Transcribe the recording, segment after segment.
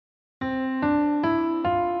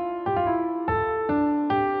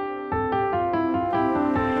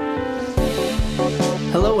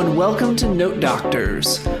Hello and welcome to Note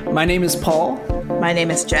Doctors. My name is Paul. My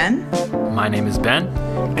name is Jen. My name is Ben.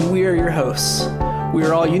 And we are your hosts. We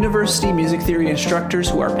are all university music theory instructors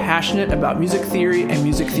who are passionate about music theory and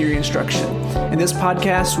music theory instruction. In this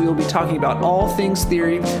podcast, we will be talking about all things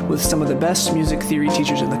theory with some of the best music theory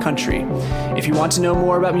teachers in the country. If you want to know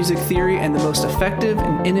more about music theory and the most effective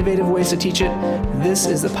and innovative ways to teach it, this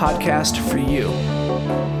is the podcast for you.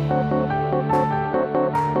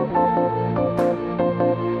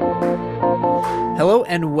 Hello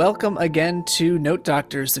and welcome again to Note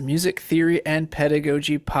Doctors, the Music Theory and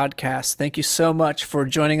Pedagogy podcast. Thank you so much for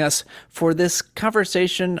joining us for this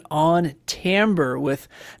conversation on timbre with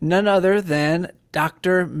none other than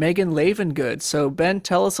Dr. Megan Lavengood. So Ben,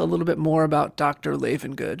 tell us a little bit more about Dr.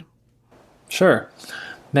 Lavengood. Sure.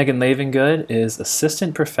 Megan Lavengood is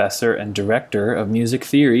Assistant Professor and Director of Music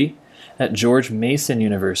Theory at George Mason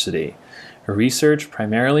University. Her research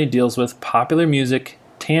primarily deals with popular music,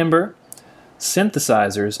 timbre,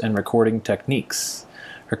 synthesizers, and recording techniques.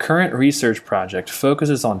 Her current research project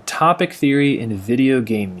focuses on topic theory in video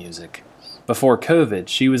game music. Before COVID,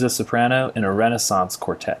 she was a soprano in a Renaissance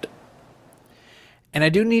quartet. And I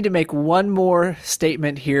do need to make one more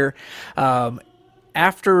statement here.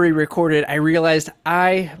 After we recorded, I realized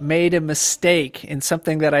I made a mistake in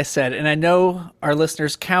something that I said. And I know our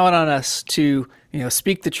listeners count on us to,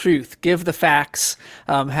 speak the truth, give the facts,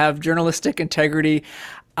 have journalistic integrity.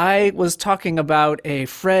 I was talking about a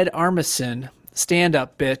Fred Armisen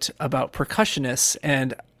stand-up bit about percussionists,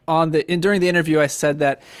 and during the interview I said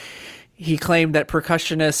that he claimed that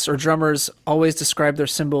percussionists or drummers always describe their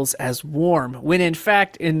cymbals as warm, when in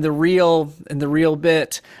fact in the real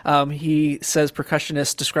bit he says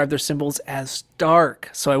percussionists describe their cymbals as dark.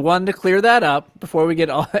 So I wanted to clear that up before we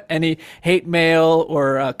get any hate mail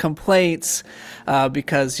or complaints,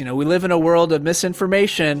 because we live in a world of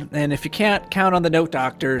misinformation, and if you can't count on the Note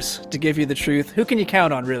Doctors to give you the truth, who can you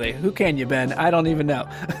count on really? Who can you, Ben? I don't even know.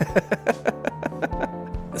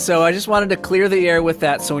 So I just wanted to clear the air with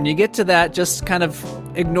that. So when you get to that, just kind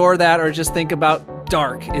of ignore that or just think about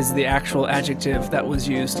dark is the actual adjective that was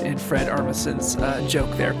used in Fred Armisen's joke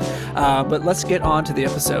there. But let's get on to the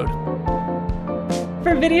episode.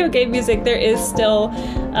 For video game music, there is still,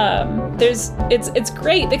 it's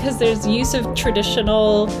great because there's use of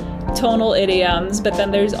traditional tonal idioms, but then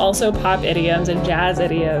there's also pop idioms and jazz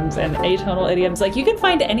idioms and atonal idioms. Like you can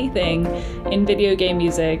find anything in video game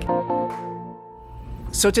music.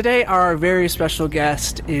 So today our very special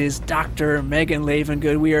guest is Dr. Megan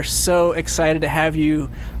Lavengood. We are so excited to have you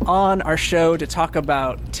on our show to talk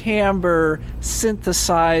about timbre,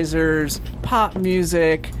 synthesizers, pop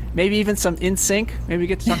music, maybe even some NSYNC. Maybe we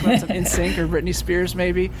get to talk about some NSYNC or Britney Spears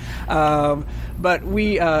maybe. But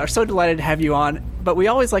we are so delighted to have you on. But we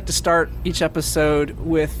always like to start each episode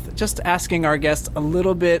with just asking our guests a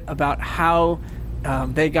little bit about how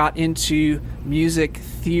they got into music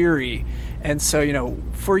theory. And so,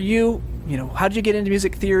 for you, how did you get into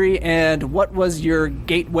music theory, and what was your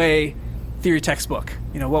gateway theory textbook?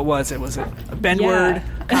 What was it? Was it a Benward,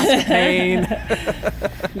 Constant Main?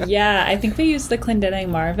 Yeah, I think we used the Clendening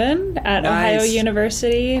Marvin at Ohio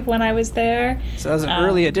University when I was there. So that was an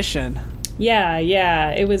early edition. Yeah,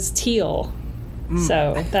 it was teal.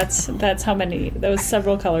 So that's how many. That was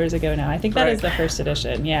several colors ago now. I think that is the first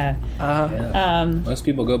edition. Yeah. Most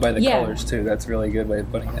people go by the colors too. That's a really good way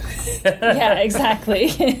of putting it. Yeah,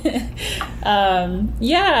 exactly. I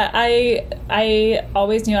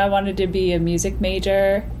always knew I wanted to be a music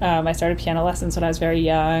major. I started piano lessons when I was very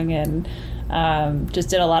young, and just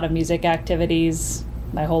did a lot of music activities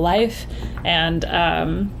my whole life. And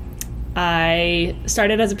I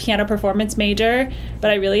started as a piano performance major,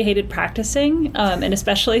 but I really hated practicing, and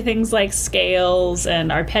especially things like scales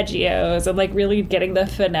and arpeggios, and like really getting the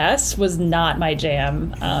finesse was not my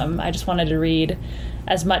jam. I just wanted to read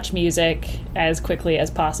as much music as quickly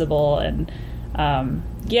as possible, and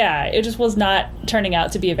it just was not turning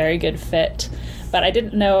out to be a very good fit. But I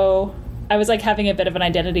didn't know, I was like having a bit of an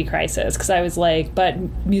identity crisis, because I was like, but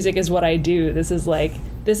music is what I do. This is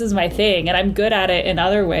my thing, and I'm good at it in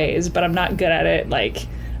other ways, but I'm not good at it. Like,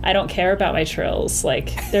 I don't care about my trills.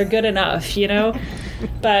 Like, they're good enough,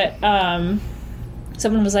 But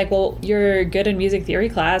someone was like, well, you're good in music theory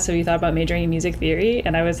class. Have you thought about majoring in music theory?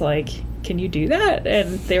 And I was like, can you do that?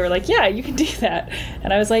 And they were like, yeah, you can do that.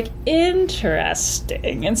 And I was like,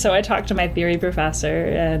 interesting. And so I talked to my theory professor,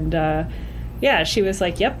 and she was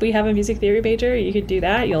like, yep, we have a music theory major. You could do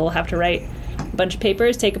that. You'll have to write a bunch of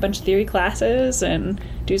papers, take a bunch of theory classes, and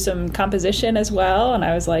do some composition as well. And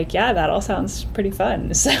I was like, yeah, that all sounds pretty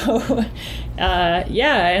fun. So,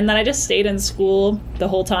 yeah. And then I just stayed in school the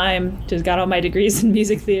whole time, just got all my degrees in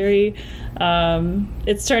music theory.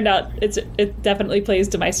 It's turned out it definitely plays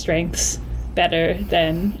to my strengths better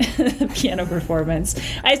than piano performance.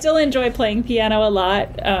 I still enjoy playing piano a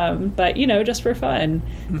lot, but just for fun.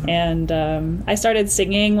 Mm-hmm. And I started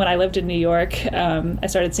singing when I lived in New York. I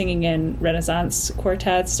started singing in Renaissance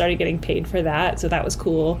quartets, started getting paid for that, so that was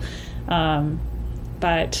cool.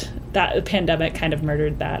 But that pandemic kind of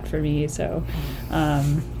murdered that for me. So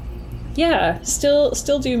yeah,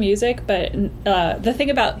 still do music, but the thing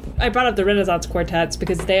about, I brought up the Renaissance quartets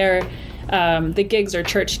because they're the gigs are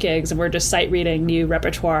church gigs, and we're just sight reading new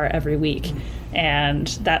repertoire every week. And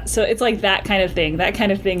so it's like that kind of thing. That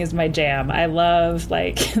kind of thing is my jam. I love,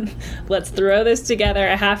 like, let's throw this together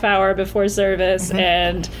a half hour before service, mm-hmm.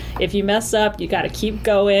 and if you mess up, you got to keep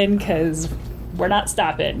going because we're not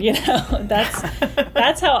stopping.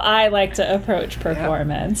 That's how I like to approach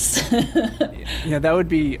performance. Yeah, that would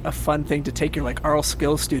be a fun thing to take your aural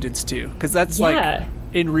skills students to, because that's like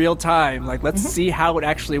in real time, like, let's see how it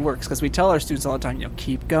actually works, because we tell our students all the time,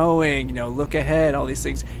 keep going, look ahead, all these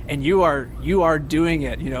things, and you are doing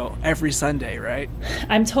it, every Sunday, right?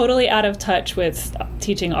 I'm totally out of touch with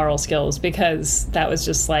teaching aural skills, because that was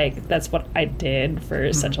just that's what I did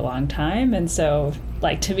for such a long time, and so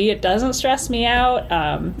to me, it doesn't stress me out.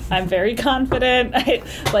 I'm very confident.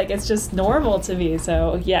 It's just normal to me.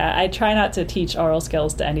 So yeah, I try not to teach aural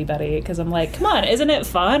skills to anybody, because I'm like, come on, isn't it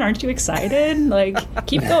fun? Aren't you excited?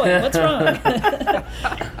 Keep going. What's wrong?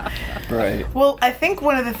 Right. Well, I think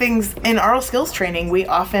one of the things in aural skills training, we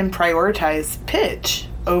often prioritize pitch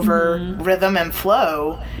over rhythm and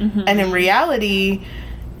flow. Mm-hmm. And in reality,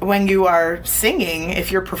 when you are singing,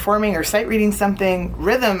 if you're performing or sight reading something,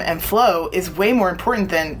 rhythm and flow is way more important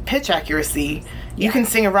than pitch accuracy. Yeah. You can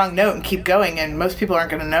sing a wrong note and keep going, and most people aren't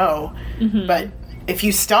going to know. Mm-hmm. But if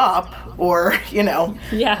you stop or,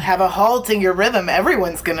 have a halt in your rhythm,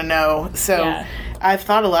 everyone's going to know. So I've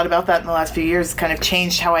thought a lot about that in the last few years, kind of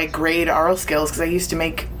changed how I grade aural skills, because I used to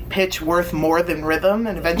make pitch worth more than rhythm,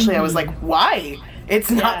 and eventually I was like, why? It's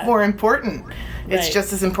not more important. It's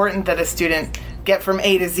just as important that a student get from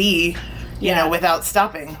A to Z, without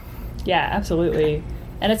stopping. Yeah, absolutely.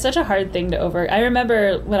 And it's such a hard thing to I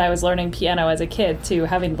remember when I was learning piano as a kid, too,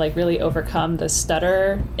 having really overcome the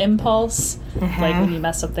stutter impulse, when you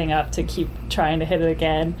mess something up, to keep trying to hit it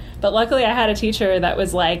again. But luckily I had a teacher that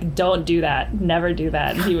was like, don't do that, never do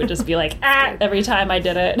that. And he would just be like, every time I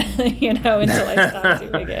did it, until I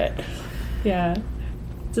stopped doing it. Yeah.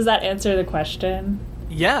 Does that answer the question?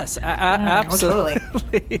 Yes, absolutely.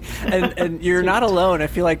 and you're not alone. I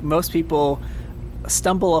feel like most people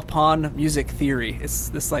stumble upon music theory. It's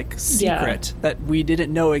this secret that we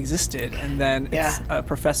didn't know existed, and then it's a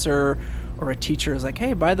professor or a teacher is like,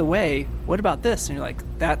 hey, by the way, what about this? And you're like,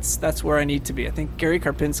 that's where I need to be. I think Gary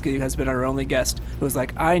Karpinski has been our only guest who was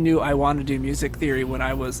like, I knew I wanted to do music theory when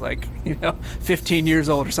I was 15 years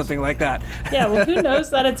old or something like that. Yeah, well, who knows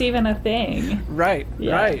that it's even a thing? Right.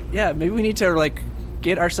 Yeah, maybe we need to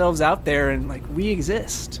get ourselves out there and we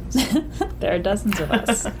exist. There are dozens of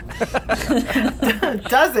us.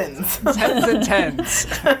 Dozens. Tens and tens.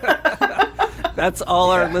 That's all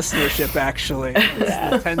our listenership, actually.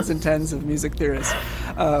 Yeah. Tens and tens of music theorists.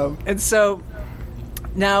 And so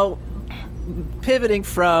now, pivoting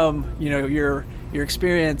from your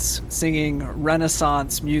experience singing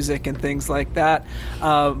Renaissance music and things like that,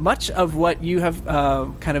 much of what you have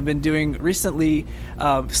kind of been doing recently,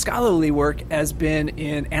 scholarly work, has been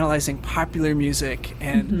in analyzing popular music,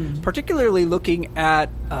 and particularly looking at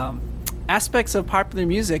aspects of popular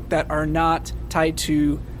music that are not tied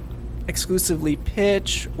to exclusively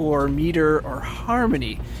pitch or meter or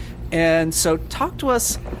harmony. And so talk to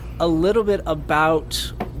us a little bit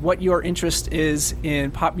about what your interest is in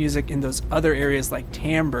pop music in those other areas like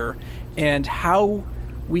timbre, and how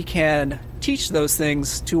we can teach those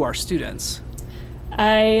things to our students.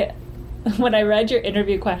 When I read your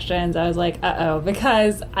interview questions, I was like,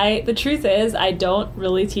 because the truth is I don't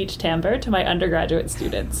really teach timbre to my undergraduate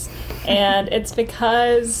students. And it's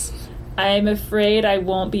because I'm afraid I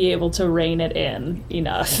won't be able to rein it in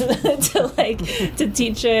enough to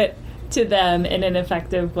teach it to them in an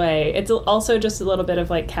effective way. It's also just a little bit of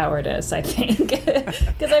cowardice, I think,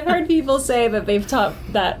 because I've heard people say that they've taught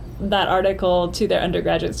that article to their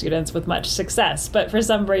undergraduate students with much success, but for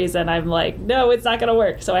some reason I'm like, no, it's not going to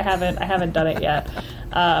work. So I haven't done it yet.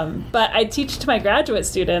 But I teach to my graduate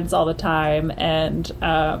students all the time, and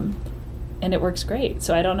it works great.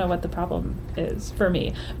 So I don't know what the problem is for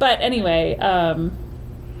me. But anyway,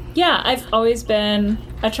 Yeah, I've always been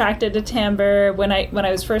attracted to timbre. When I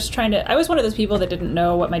was first trying to, I was one of those people that didn't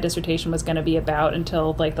know what my dissertation was going to be about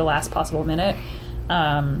until like the last possible minute.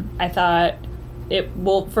 I thought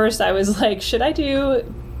first I was like, should I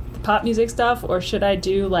do pop music stuff or should I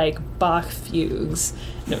do like Bach fugues?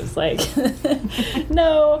 And it was like,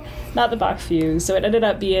 no, not the Bach fugues. So it ended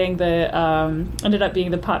up being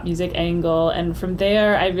the pop music angle, and from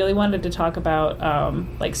there I really wanted to talk about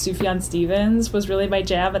like Sufjan Stevens was really my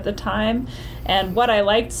jam at the time. And what I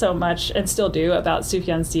liked so much and still do about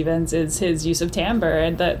Sufjan Stevens is his use of timbre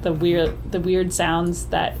and the weird sounds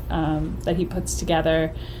that he puts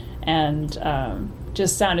together, and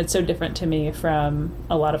just sounded so different to me from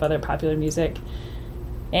a lot of other popular music.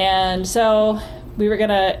 And so we were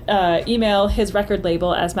gonna email his record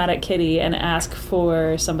label, Asthmatic Kitty, and ask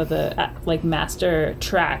for some of the like master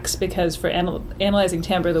tracks, because for analyzing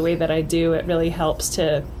timbre the way that I do, it really helps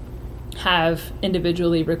to have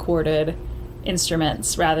individually recorded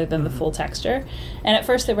instruments rather than the full texture. And at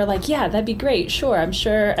first they were like, yeah, that'd be great, sure, I'm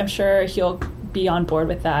sure he'll be on board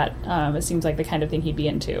with that. It seems like the kind of thing he'd be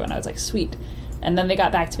into. And I was like, sweet. And then they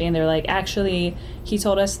got back to me and they were like, actually, he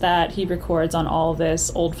told us that he records on all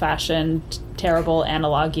this old-fashioned, terrible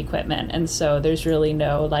analog equipment. And so there's really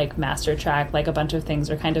no, like, master track. Like, a bunch of things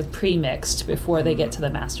are kind of pre-mixed before they get to the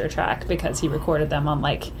master track because he recorded them on,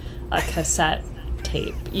 like, a cassette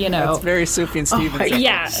tape, you know? That's very Sufjan Stevens.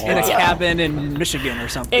 Yeah. In a cabin in Michigan or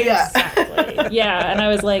something. Exactly. Yeah. And I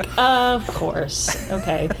was like, of course.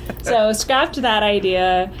 Okay. So scrapped that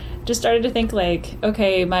idea. Just started to think like,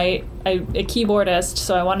 okay, a keyboardist,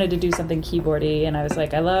 so I wanted to do something keyboardy, and I was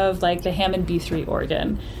like, I love like the Hammond B3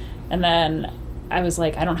 organ. And then I was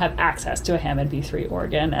like, I don't have access to a Hammond B3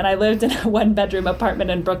 organ, and I lived in a 1-bedroom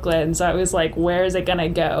apartment in Brooklyn, so I was like, where is it gonna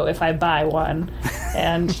go if I buy one?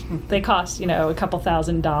 And they cost, a couple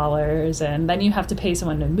 $1,000s, and then you have to pay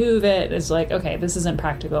someone to move it. It's like, okay, this isn't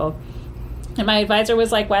practical. And my advisor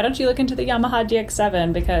was like, why don't you look into the Yamaha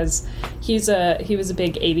DX7, because he was a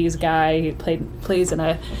big 80s guy. He plays in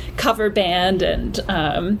a cover band and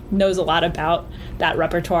knows a lot about that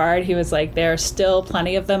repertoire. And he was like, there are still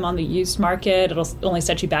plenty of them on the used market. It'll only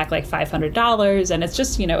set you back like $500, and it's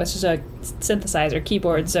just a synthesizer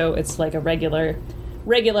keyboard, so it's like a regular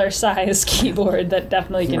size keyboard that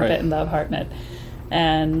definitely can fit in the apartment.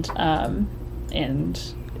 And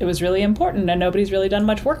it was really important, and nobody's really done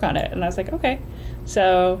much work on it. And I was like, okay.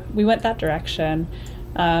 So we went that direction.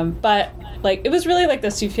 But like, it was really like the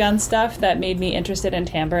Sufjan stuff that made me interested in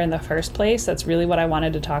timbre in the first place. That's really what I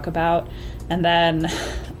wanted to talk about. And then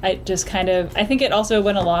I just I think it also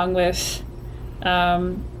went along with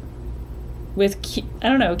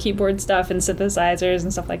keyboard stuff and synthesizers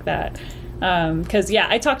and stuff like that. Because,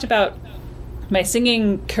 I talked about my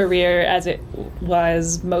singing career as it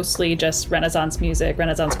was mostly just Renaissance music,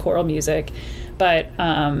 Renaissance choral music. But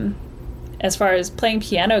as far as playing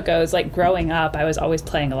piano goes, like growing up, I was always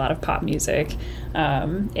playing a lot of pop music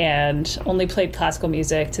and only played classical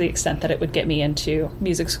music to the extent that it would get me into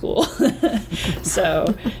music school.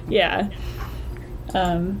 So, yeah.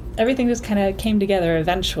 Everything just kind of came together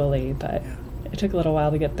eventually, but it took a little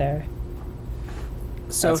while to get there.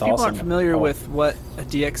 So That's if people awesome. aren't familiar with what a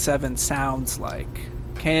DX7 sounds like,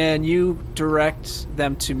 can you direct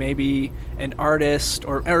them to maybe an artist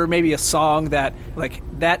or maybe a song that, like,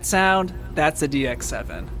 that sound, that's a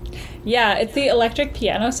DX7? Yeah, it's the electric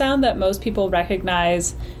piano sound that most people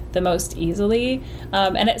recognize the most easily.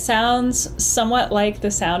 And it sounds somewhat like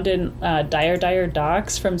the sound in Dire Dire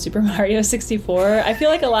Docks from Super Mario 64. I feel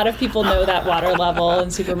like a lot of people know that water level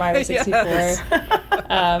in Super Mario 64. Yes.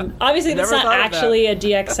 Obviously, that's Never not thought of actually a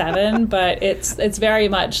DX7, but it's very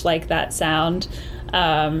much like that sound.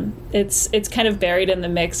 It's kind of buried in the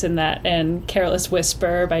mix in Careless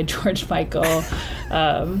Whisper by George Michael.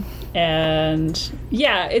 And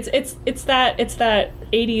yeah, it's that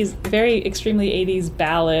 80s, very extremely 80s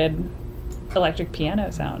ballad electric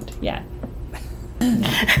piano sound. Yeah.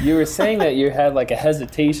 You were saying that you had like a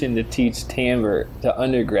hesitation to teach timbre to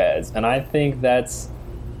undergrads, and I think that's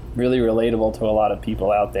really relatable to a lot of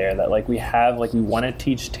people out there, that like we want to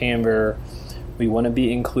teach timbre, we want to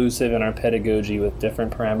be inclusive in our pedagogy with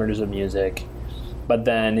different parameters of music, but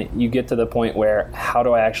then you get to the point where, how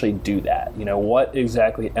do I actually do that? What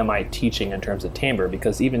exactly am I teaching in terms of timbre?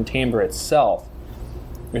 Because even timbre itself,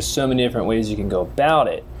 there's so many different ways you can go about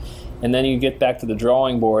it. And then you get back to the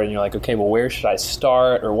drawing board and you're like, okay, well, where should I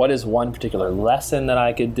start? Or what is one particular lesson that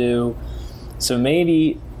I could do? So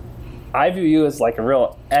maybe I view you as like a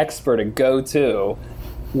real expert to go to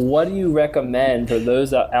what do you recommend for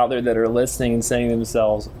those out there that are listening and saying to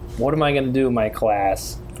themselves, what am I going to do in my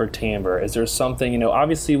class for timbre? Is there something,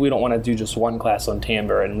 obviously we don't want to do just one class on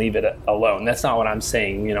timbre and leave it alone. That's not what I'm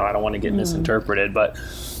saying. I don't want to get misinterpreted, but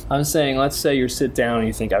I'm saying, let's say you sit down and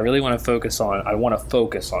you think, I want to focus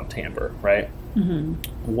on timbre, right? Mm-hmm.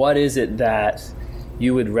 What is it that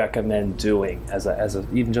you would recommend doing as a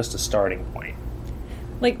even just a starting point?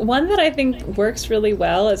 Like, one that I think works really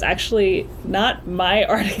well is actually not my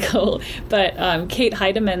article, but Kate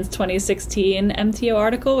Heidemann's 2016 MTO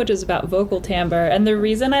article, which is about vocal timbre. And the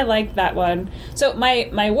reason I like that one, so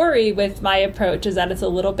my worry with my approach is that it's a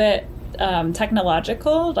little bit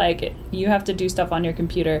technological. Like, you have to do stuff on your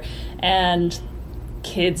computer, and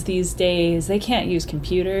kids these days, they can't use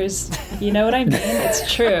computers. You know what I mean?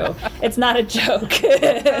 It's true. It's not a joke.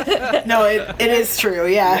 No, it is true,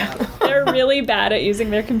 yeah. They're really bad at using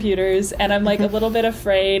their computers, and I'm like a little bit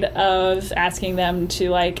afraid of asking them to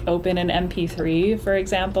like open an MP3, for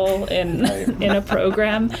example, in a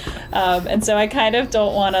program. And so I kind of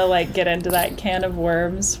don't want to like get into that can of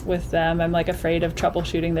worms with them. I'm like afraid of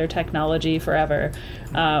troubleshooting their technology forever.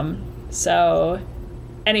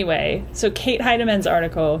 Anyway, so Kate Heidemann's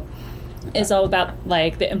article is all about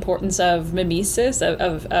like the importance of mimesis,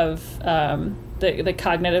 of the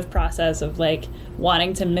cognitive process of like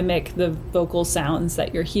wanting to mimic the vocal sounds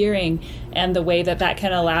that you're hearing, and the way that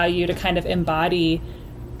can allow you to kind of embody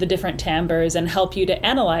the different timbres and help you to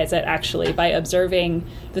analyze it actually by observing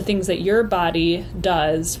the things that your body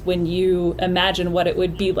does when you imagine what it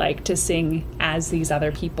would be like to sing as these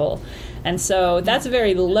other people. And so that's a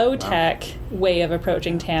very low-tech way of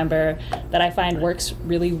approaching timbre that I find works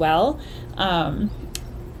really well,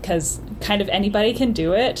 because kind of anybody can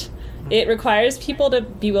do it. It requires people to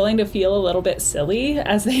be willing to feel a little bit silly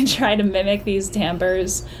as they try to mimic these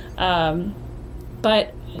timbres.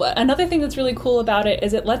 But another thing that's really cool about it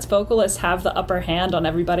is it lets vocalists have the upper hand on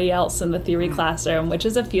everybody else in the theory classroom, which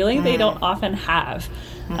is a feeling they don't often have.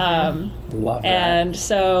 Love that. And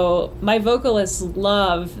so my vocalists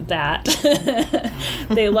love that.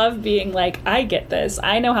 They love being like, I get this.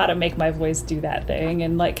 I know how to make my voice do that thing,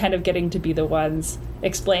 and like kind of getting to be the ones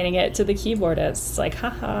explaining it to the keyboardists. Like,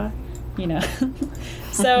 haha,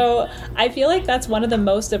 So I feel like that's one of the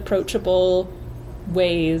most approachable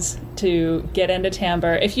ways to get into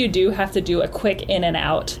timbre if you do have to do a quick in and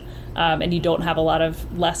out, and you don't have a lot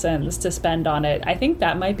of lessons to spend on it. I think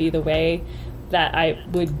that might be the way that I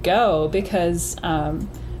would go, because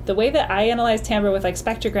the way that I analyze timbre with like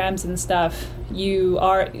spectrograms and stuff,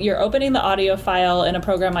 you're opening the audio file in a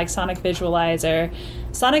program like Sonic Visualizer.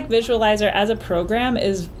 Sonic Visualizer as a program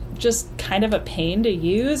is just kind of a pain to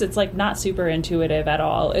use. It's like not super intuitive at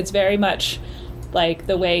all. It's very much like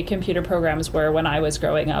the way computer programs were when I was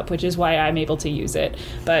growing up, which is why I'm able to use it.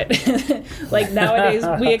 But like nowadays,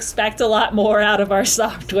 we expect a lot more out of our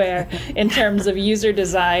software in terms of user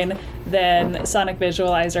design than Sonic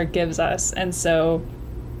Visualizer gives us. And so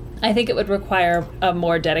I think it would require a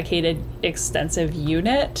more dedicated, extensive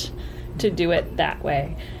unit to do it that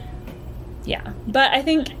way. Yeah, but I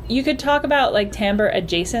think you could talk about like timbre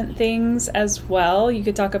adjacent things as well. You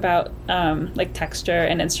could talk about like texture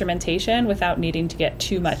and instrumentation without needing to get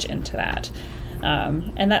too much into that.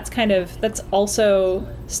 And that's also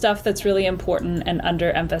stuff that's really important and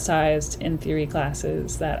underemphasized in theory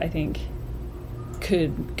classes that I think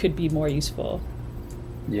could be more useful.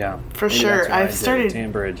 Yeah, for sure. I've started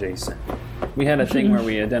timbre adjacent. We had a thing where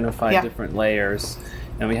we identified different layers,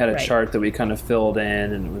 and we had a chart that we kind of filled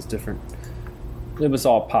in, and it was different. It was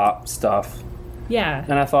all pop stuff. Yeah.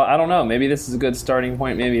 And I thought, I don't know, maybe this is a good starting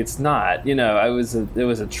point, maybe it's not. It was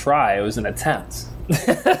a try, it was an attempt.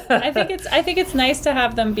 I think it's nice to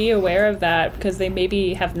have them be aware of that, because they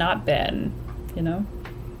maybe have not been,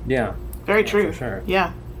 Yeah. Very true. For sure.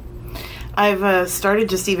 Yeah. I've started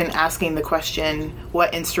just even asking the question,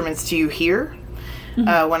 what instruments do you hear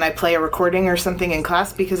when I play a recording or something in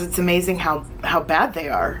class, because it's amazing how bad they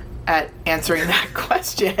are at answering that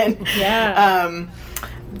question. Yeah.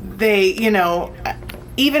 They,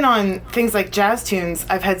 even on things like jazz tunes,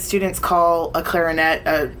 I've had students call a clarinet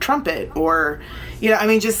a trumpet, or,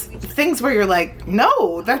 just things where you're like,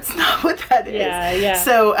 no, that's not what that is. Yeah.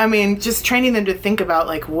 So, just training them to think about,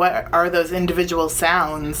 like, what are those individual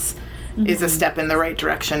sounds is a step in the right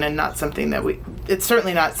direction, and not something that it's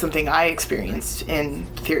certainly not something I experienced in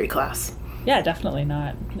theory class. Yeah, definitely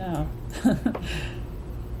not. No.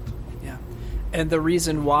 And the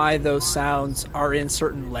reason why those sounds are in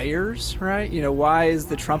certain layers, right? Why is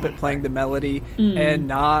the trumpet playing the melody and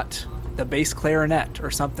not the bass clarinet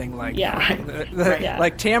or something like that? Right.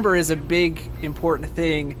 Like timbre is a big, important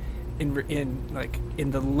thing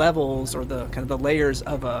in the levels or the kind of the layers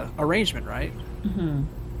of a arrangement, right?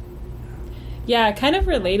 Yeah, kind of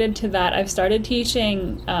related to that, I've started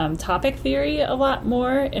teaching topic theory a lot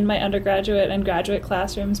more in my undergraduate and graduate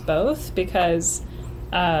classrooms both, because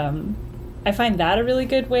I find that a really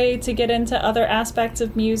good way to get into other aspects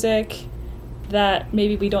of music that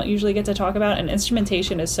maybe we don't usually get to talk about. And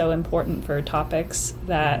instrumentation is so important for topics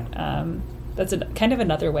that that's kind of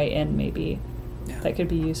another way in, maybe, that could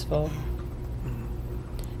be useful.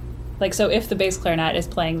 Like, so if the bass clarinet is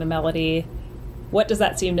playing the melody, what does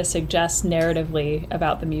that seem to suggest narratively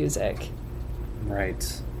about the music?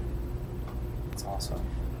 Right. That's awesome.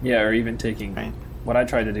 Yeah, or even taking... Right. What I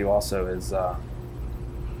try to do also is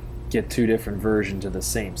get two different versions of the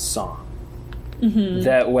same song.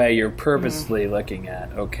 That way you're purposely looking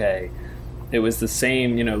at, okay, it was the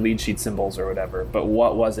same, lead sheet symbols or whatever, but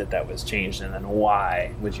what was it that was changed, and then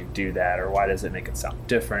why would you do that, or why does it make it sound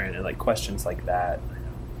different, and like questions like that.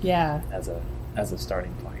 Yeah. As a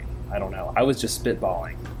starting point. I don't know. I was just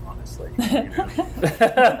spitballing, honestly.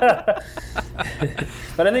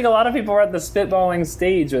 But I think a lot of people are at the spitballing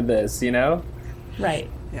stage with this, Right.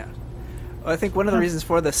 Yeah. Well, I think one of the reasons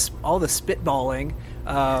for all the spitballing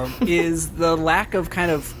is the lack of kind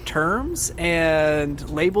of terms and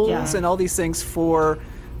labels and all these things for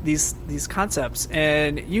these concepts.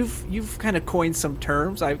 And you've kind of coined some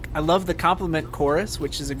terms. I love the complement chorus,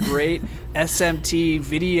 which is a great SMT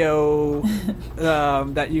video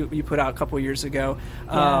that you put out a couple years ago,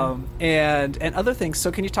 and other things.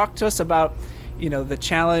 So can you talk to us about the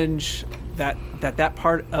challenge that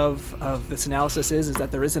part of this analysis is that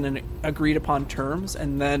there isn't an agreed upon terms,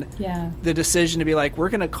 and then the decision to be like, we're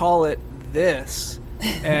going to call it this,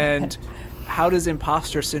 and how does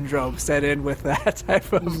imposter syndrome set in with that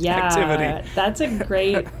type of activity? That's a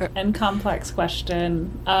great and complex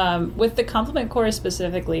question. With the complement chorus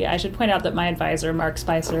specifically, I should point out that my advisor, Mark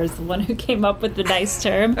Spicer, is the one who came up with the nice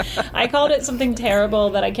term. I called it something terrible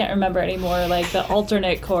that I can't remember anymore, like the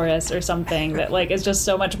alternate chorus or something that is just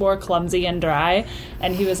so much more clumsy and dry.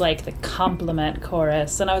 And he was like, the complement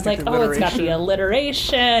chorus. And I was like, oh, it's got the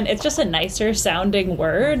alliteration. It's just a nicer sounding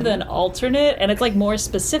word than alternate. And it's more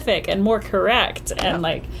specific and more correct. And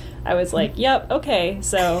I was like, yep, okay.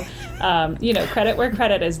 So, credit where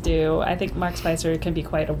credit is due. I think Mark Spicer can be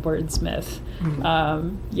quite a wordsmith.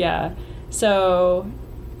 So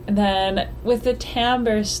then with the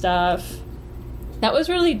timbre stuff, that was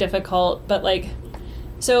really difficult. But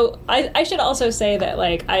so I should also say that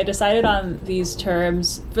I decided on these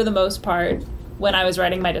terms for the most part when I was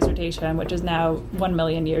writing my dissertation, which is now 1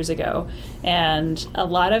 million years ago. And a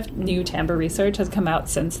lot of new timbre research has come out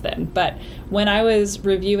since then. But when I was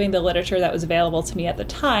reviewing the literature that was available to me at the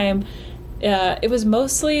time, it was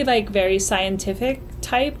mostly very scientific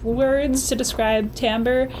type words to describe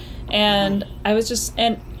timbre. And I was just,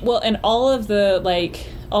 and all of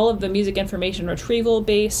the music information retrieval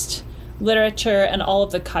based literature and all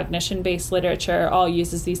of the cognition-based literature all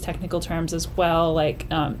uses these technical terms as well,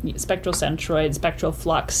 spectral centroid, spectral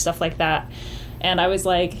flux, stuff like that. And I was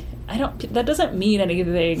like, that doesn't mean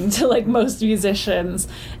anything to most musicians.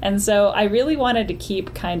 And so I really wanted to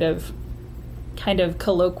keep kind of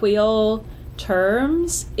colloquial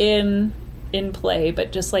terms in play,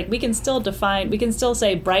 but just we can still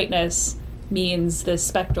say brightness means this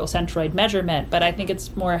spectral centroid measurement, but I think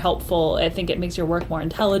it's more helpful. I think it makes your work more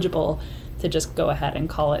intelligible to just go ahead and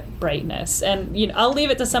call it brightness. And I'll leave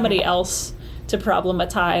it to somebody else to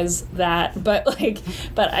problematize that, but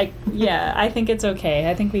I think it's okay.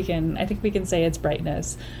 I think we can say it's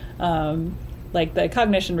brightness. The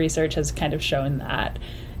cognition research has kind of shown that.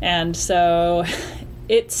 And so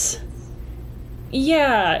it's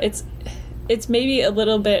maybe a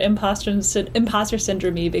little bit imposter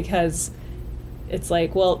syndrome-y, because it's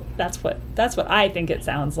that's what I think it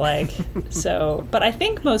sounds like. So, but I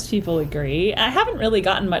think most people agree. I haven't really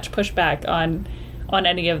gotten much pushback on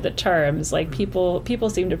any of the terms. People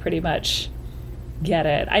seem to pretty much get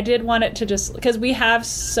it. I did want it to just, because we have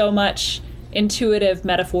so much intuitive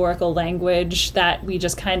metaphorical language that we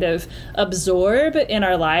just kind of absorb in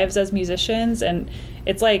our lives as musicians, and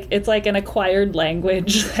it's like an acquired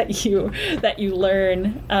language that you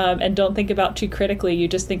learn and don't think about too critically. You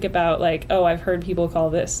just think about oh, I've heard people call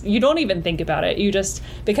this. You don't even think about it. You just,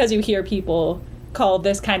 because you hear people call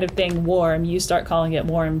this kind of thing warm, you start calling it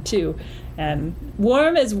warm too. And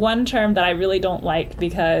warm is one term that I really don't like,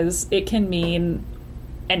 because it can mean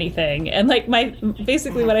anything. And like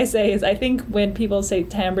basically what I say is I think when people say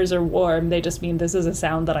timbres are warm, they just mean this is a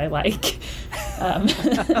sound that I like.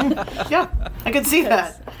 Yeah, I could see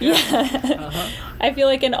that. Yeah. I feel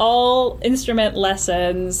like in all instrument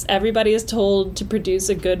lessons, everybody is told to produce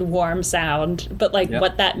a good warm sound, but like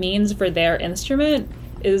what that means for their instrument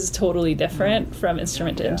is totally different from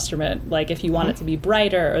instrument to instrument. Like if you want it to be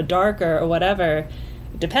brighter or darker or whatever,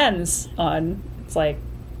 it depends on, it's like,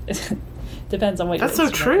 depends on what That's your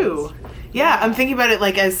so instrument true. is. Yeah, I'm thinking about it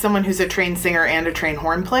like as someone who's a trained singer and a trained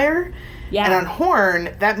horn player. Yeah. And on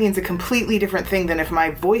horn, that means a completely different thing than if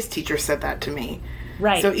my voice teacher said that to me.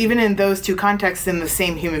 Right. So even in those two contexts in the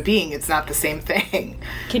same human being, it's not the same thing.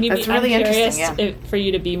 Can you That's be, really I'm curious interesting, for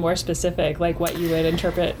you to be more specific, like what you would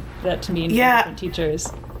interpret that to mean from different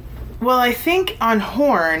teachers. Well, I think on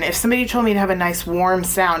horn, if somebody told me to have a nice warm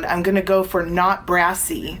sound, I'm going to go for not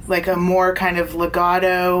brassy, like a more kind of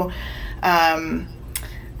legato,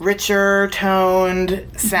 richer toned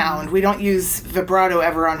sound. We don't use vibrato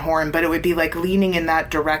ever on horn, but it would be like leaning in that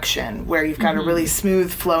direction where you've got a really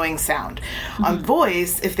smooth flowing sound. On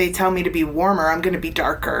voice, if they tell me to be warmer, I'm going to be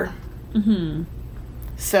darker.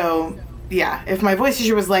 So, yeah, if my voice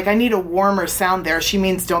teacher was like, I need a warmer sound there, she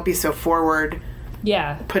means don't be so forward.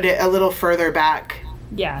 Yeah. Put it a little further back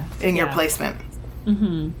in your Yeah. placement.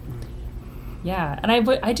 Yeah, and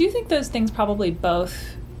I do think those things probably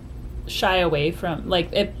both shy away from,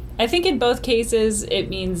 like, I think in both cases it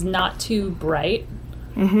means not too bright.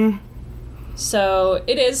 So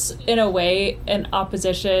it is, in a way, an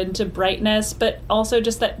opposition to brightness, but also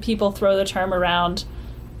just that people throw the term around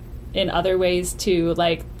in other ways too,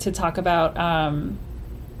 like to talk about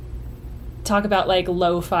like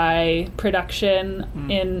lo-fi production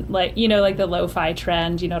in, like, you know, like the lo-fi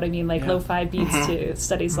trend, you know what I mean, like lo-fi beats to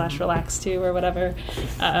study / relax to or whatever.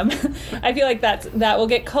 I feel like that will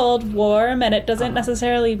get called warm, and it doesn't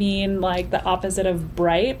necessarily mean like the opposite of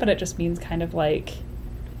bright, but it just means kind of like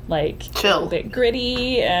chill, a little bit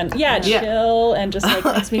gritty and chill, and just like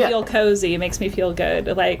makes me feel cozy, makes me feel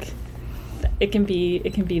good. Like it can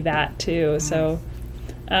be that too. So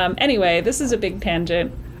anyway, this is a big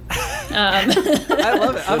tangent. I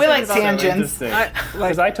love it. We like tangents.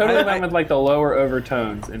 Because I totally went with like the lower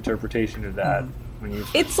overtones interpretation of that. When you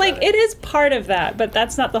It's like it is part of that, but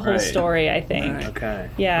that's not the whole story, I think. Right. Okay.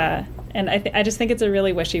 Yeah, and I just think it's a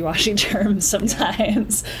really wishy-washy term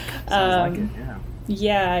sometimes. Sounds like it.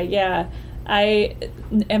 Yeah. Yeah. I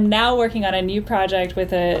am now working on a new project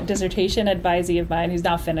with a dissertation advisee of mine who's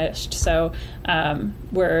now finished. So I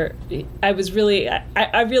really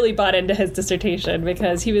bought into his dissertation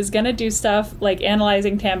because he was going to do stuff like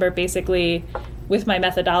analyzing timbre basically with my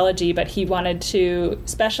methodology, but he wanted to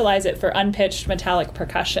specialize it for unpitched metallic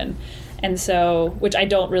percussion. And so, which I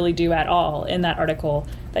don't really do at all in that article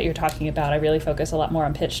that you're talking about. I really focus a lot more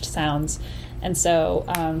on pitched sounds. And so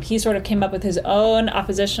he sort of came up with his own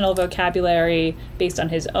oppositional vocabulary based on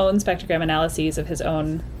his own spectrogram analyses of his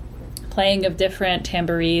own playing of different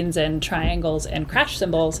tambourines and triangles and crash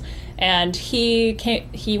cymbals. And he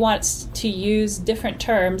wants to use different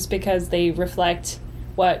terms because they reflect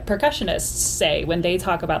what percussionists say when they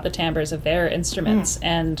talk about the timbres of their instruments.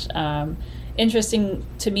 And interesting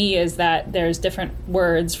to me is that there's different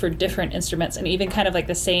words for different instruments, and even kind of like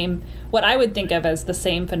the same, what I would think of as the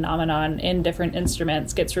same phenomenon in different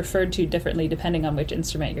instruments gets referred to differently depending on which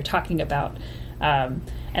instrument you're talking about. And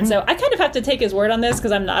so I kind of have to take his word on this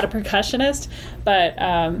because I'm not a percussionist, but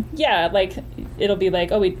like it'll be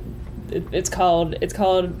like, it's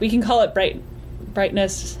called we can call it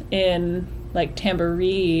brightness in like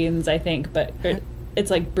tambourines, I think, but it's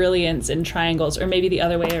like brilliance in triangles, or maybe the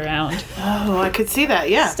other way around. Oh, I could see that.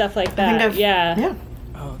 Yeah, stuff like that. Yeah.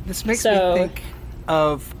 Oh, this makes me think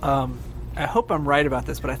of. I hope I'm right about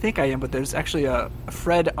this, but I think I am. But there's actually a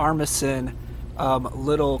Fred Armisen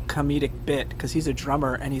little comedic bit because he's a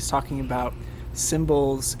drummer and he's talking about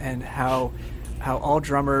cymbals and how all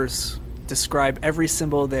drummers describe every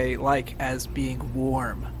cymbal they like as being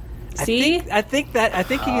warm. See? I think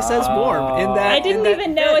he says warm in that. I didn't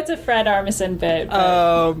even know it's a Fred Armisen bit.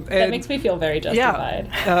 But that makes me feel very justified.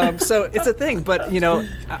 Yeah. So it's a thing, but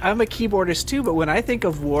I'm a keyboardist too. But when I think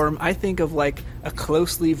of warm, I think of like a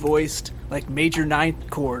closely voiced, like major ninth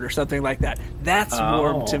chord or something like that. That's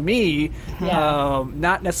warm to me. Yeah.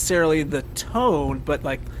 Not necessarily the tone, but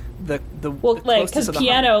like the like because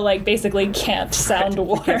piano like basically can't sound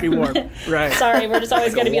warm. It can't be warm, right? Sorry, we're just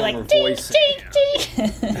always going to be like ding, ding, ding.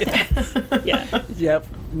 Yeah. Yep.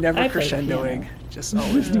 Never crescendoing, just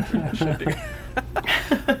always crescendoing.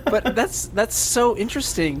 But that's so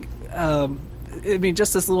interesting. I mean,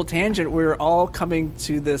 just this little tangent. We're all coming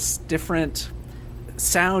to this different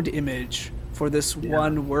sound image for this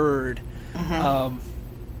one word.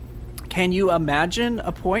 Can you imagine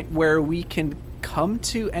a point where we can come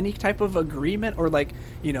to any type of agreement, or like,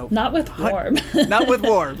 not with warm. Not with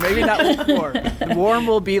warm. Maybe not with warm. Warm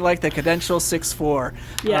will be like the cadential 6/4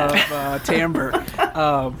 of timbre.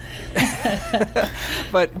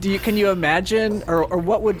 But can you imagine, or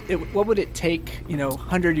what would it take,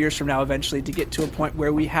 100 years from now eventually to get to a point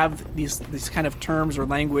where we have these kind of terms or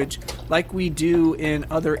language like we do in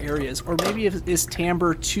other areas? Or maybe is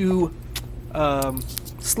timbre too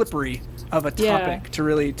slippery of a topic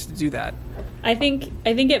to do that? I think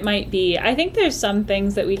it might be. I think there's some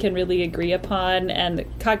things that we can really agree upon, and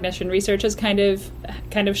cognition research has kind of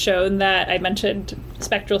shown that. I mentioned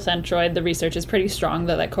spectral centroid. The research is pretty strong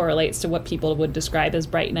that correlates to what people would describe as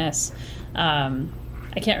brightness. I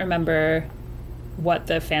can't remember what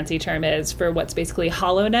the fancy term is for what's basically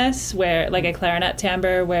hollowness, where like a clarinet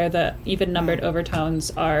timbre, where the even numbered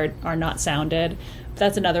overtones are not sounded.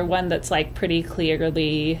 That's another one that's like pretty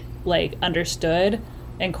clearly like understood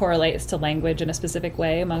and correlates to language in a specific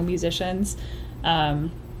way among musicians.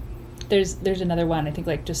 There's another one, I think,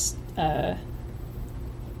 like just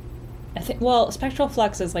spectral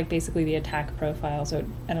flux is like basically the attack profile, so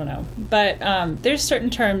I don't know, but there's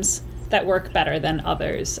certain terms that work better than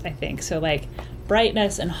others, I think. So like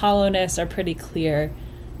brightness and hollowness are pretty clear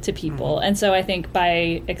to people, and so I think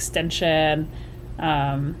by extension,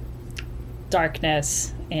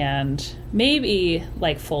 darkness and maybe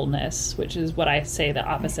like fullness, which is what I say the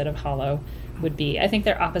opposite of hollow would be. I think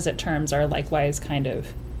their opposite terms are likewise kind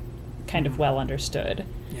of well understood.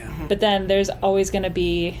 Yeah. But then there's always going to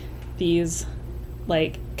be these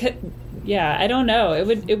like, I don't know.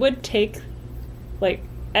 It would take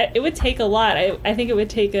a lot. I think it would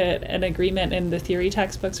take an agreement in the theory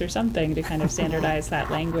textbooks or something to kind of standardize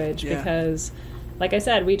that language, because like I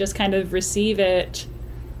said, we just kind of receive it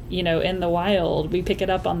in the wild. We pick it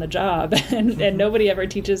up on the job, and nobody ever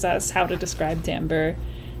teaches us how to describe timbre.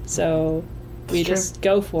 So we just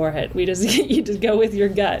go for it. You just go with your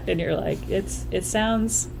gut, and you're like, it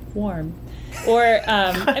sounds warm. Or,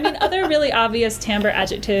 other really obvious timbre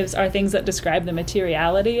adjectives are things that describe the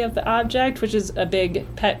materiality of the object, which is a big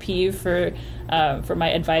pet peeve for my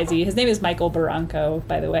advisee. His name is Michael Barranco,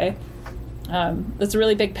 by the way. That's a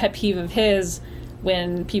really big pet peeve of his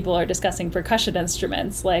when people are discussing percussion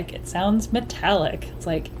instruments. Like, it sounds metallic. It's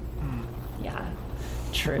like, yeah,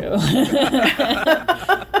 true.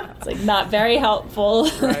 It's like not very helpful.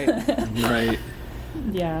 Right.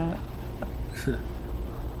 Yeah.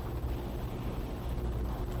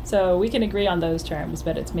 So we can agree on those terms,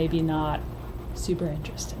 but it's maybe not super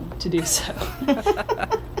interesting to do so.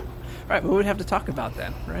 Right, we would have to talk about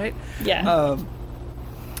them, right? Yeah.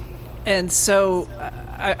 And so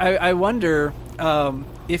I wonder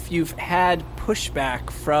if you've had pushback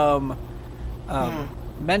from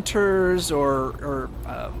mentors or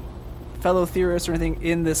fellow theorists or anything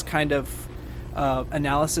in this kind of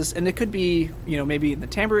analysis. And it could be, maybe in the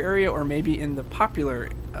timbre area or maybe in the popular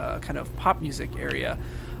kind of pop music area.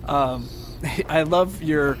 I love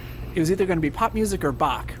it was either going to be pop music or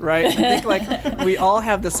Bach, right? I think like we all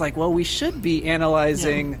have this like, well, we should be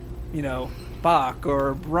analyzing, Bach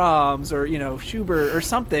or Brahms or Schubert or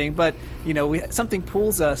something, but something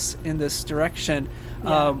pulls us in this direction.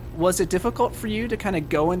 Yeah. Was it difficult for you to kind of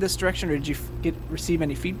go in this direction, or did you receive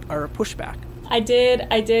any feedback or pushback? I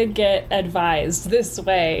did get advised this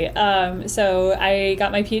way. So I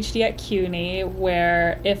got my PhD at CUNY,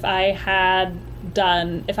 where if I had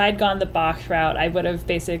gone the Bach route, I would have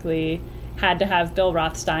basically had to have Bill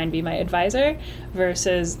Rothstein be my advisor,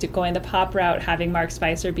 versus going the pop route, having Mark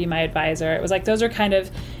Spicer be my advisor. It was like those are kind of,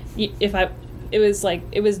 it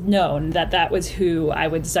was known that was who I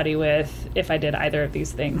would study with if I did either of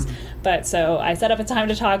these things. Mm-hmm. But so I set up a time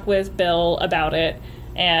to talk with Bill about it,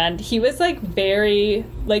 and he was like very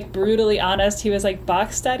like brutally honest. He was like,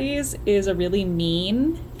 Bach studies is a really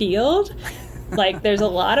mean field. Like, there's a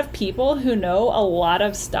lot of people who know a lot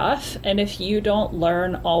of stuff, and if you don't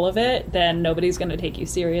learn all of it, then nobody's going to take you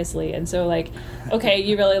seriously. And so, like, okay,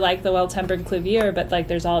 you really like the well-tempered clavier, but, like,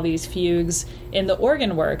 there's all these fugues in the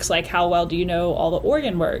organ works. Like, how well do you know all the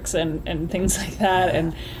organ works and things like that?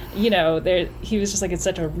 And, he was just like, it's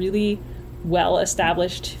such a really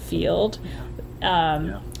well-established field.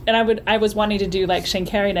 And I was wanting to do like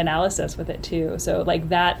Schenkerian analysis with it too. So like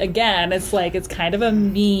that again, it's like it's kind of a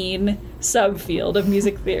mean subfield of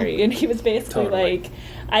music theory. And he was basically like,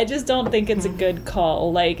 I just don't think it's a good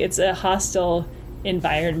call. Like, it's a hostile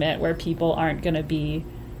environment where people aren't going to be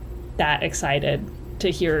that excited to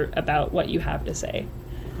hear about what you have to say.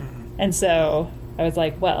 And so I was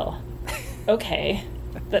like, well, okay,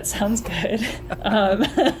 That sounds good.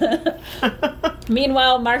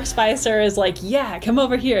 Meanwhile, Mark Spicer is like, yeah, come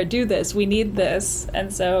over here, do this. We need this.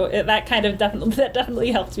 And so that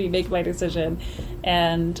definitely helped me make my decision.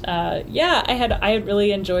 And yeah, I had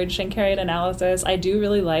really enjoyed Schenkerian analysis. I do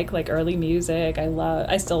really like early music.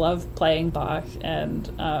 I still love playing Bach,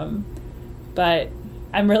 and but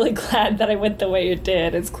I'm really glad that I went the way it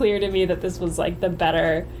did. It's clear to me that this was the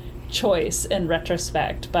better choice in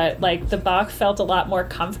retrospect, but the Bach felt a lot more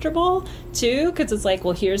comfortable too, because it's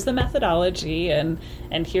well, here's the methodology and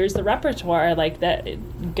here's the repertoire,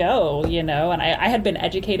 that go, and I had been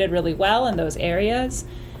educated really well in those areas,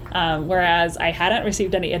 whereas I hadn't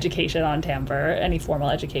received any education on timbre, any formal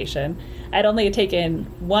education. I'd only taken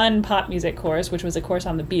one pop music course, which was a course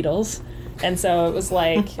on the Beatles, and so it was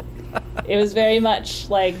it was very much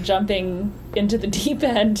jumping into the deep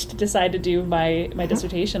end to decide to do my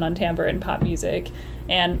dissertation on timbre and pop music.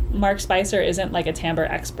 And Mark Spicer isn't a timbre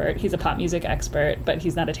expert. He's a pop music expert, but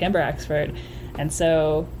he's not a timbre expert. And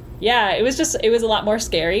so, yeah, it was a lot more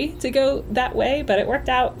scary to go that way, but it worked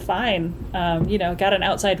out fine. Got an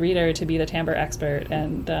outside reader to be the timbre expert,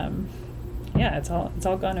 and yeah, it's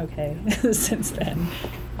all gone okay since then.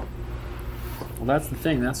 Well, that's the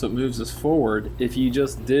thing. That's what moves us forward. If you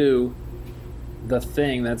just do the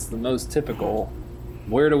thing that's the most typical,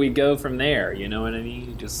 where do we go from there? You know what I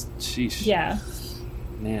mean? Just, sheesh. Yeah.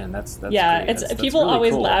 Man, that's yeah. great. That's people really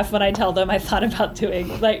always cool. laugh when I tell them I thought about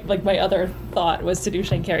doing like my other thought was to do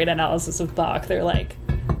Schenkerian analysis of Bach. They're like,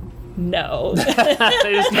 no.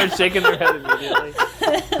 They just start shaking their head immediately.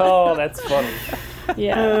 Oh, that's funny.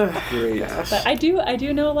 Yeah. Great. But I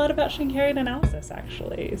do know a lot about Schenkerian analysis,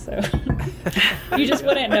 actually, so you just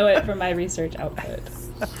wouldn't know it from my research output.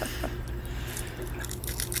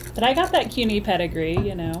 But I got that CUNY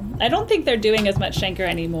pedigree, I don't think they're doing as much Schenker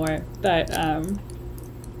anymore, but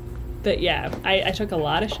yeah, I took a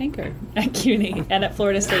lot of Schenker at CUNY and at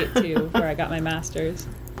Florida State too, where I got my master's.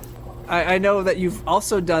 I know that you've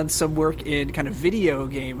also done some work in kind of video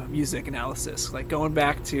game music analysis, going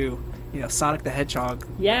back to Sonic the Hedgehog,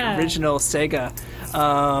 original Sega.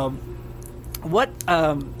 What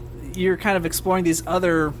you're kind of exploring these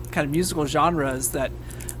other kind of musical genres that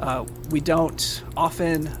we don't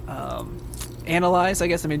often analyze, I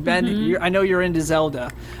guess. I mean, Ben, I know you're into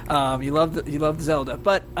Zelda. You love Zelda,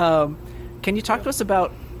 but can you talk to us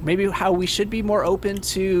about maybe how we should be more open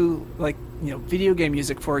to video game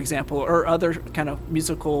music, for example, or other kind of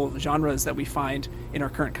musical genres that we find in our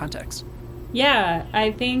current context? Yeah,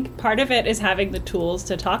 I think part of it is having the tools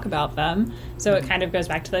to talk about them. So it kind of goes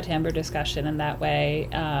back to the timbre discussion in that way.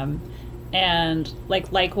 And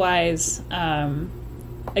likewise,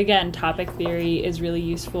 again, topic theory is really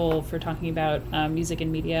useful for talking about music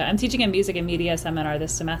and media. I'm teaching a music and media seminar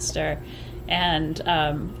this semester, and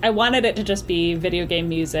I wanted it to just be video game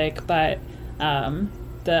music, but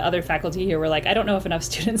the other faculty here were like, I don't know if enough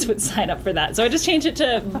students would sign up for that. So I just changed it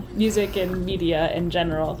to music and media in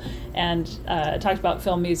general, and talked about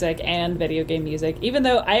film music and video game music, even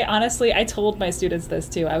though I told my students this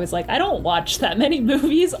too. I was like, I don't watch that many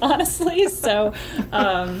movies, honestly, so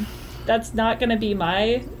that's not going to be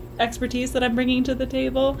my expertise that I'm bringing to the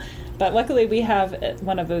table. But luckily we have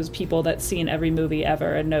one of those people that's seen every movie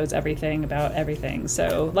ever and knows everything about everything.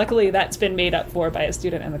 So luckily that's been made up for by a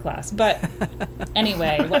student in the class. But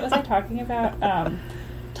anyway, what was I talking about?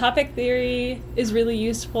 Topic theory is really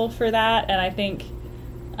useful for that. And I think,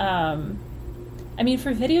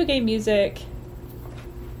 for video game music,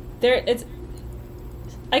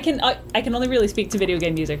 I can only really speak to video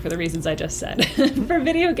game music for the reasons I just said. For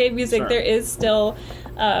video game music, sure. There is still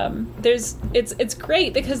it's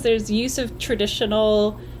great because there's use of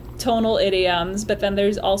traditional tonal idioms, but then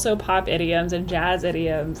there's also pop idioms and jazz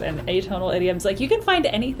idioms and atonal idioms. You can find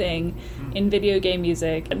anything in video game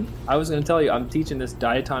music. I was going to tell you, I'm teaching this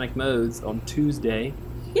diatonic modes on Tuesday.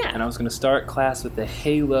 Yeah. And I was going to start class with the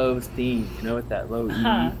Halo theme. You know, with that low E.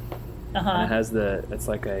 And it has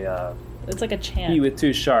it's like a chant. E with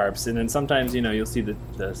two sharps, and then sometimes you'll see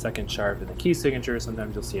the second sharp in the key signature.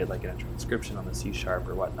 Sometimes you'll see it in a transcription on the C sharp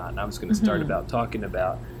or whatnot. And I was going to start talking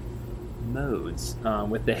about modes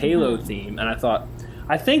with the Halo theme, and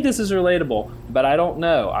I think this is relatable, but I don't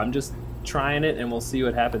know. I'm just trying it, and we'll see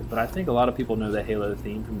what happens. But I think a lot of people know the Halo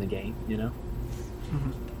theme from the game.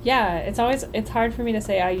 Yeah, it's hard for me to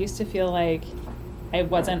say. I used to feel like I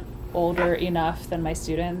wasn't older enough than my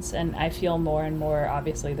students, and I feel more and more,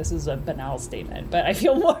 obviously this is a banal statement, but I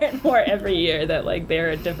feel more and more every year that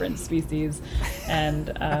they're a different species,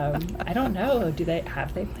 and I don't know,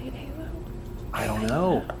 have they played Halo? I don't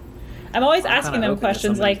know. I'm always asking them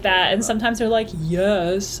questions like that, and sometimes they're like,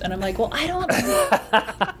 yes, and I'm like, well, I don't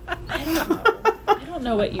know don't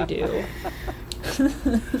know what you do.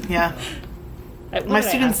 Yeah. My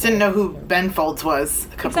students didn't know who Ben Folds was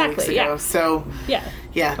a couple weeks ago. Yeah. So,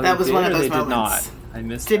 yeah, that was one of those they moments. Did not. I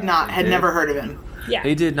missed Did that. not. They Had did. never heard of him. yeah.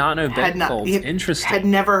 They did not know Ben Folds. Interesting. Had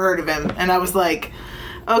never heard of him. And I was like,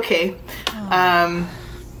 okay.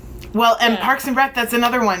 Well, and Yeah. Parks and Rec, that's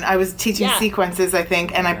another one. I was teaching Yeah. sequences, I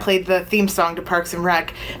think, and I played the theme song to Parks and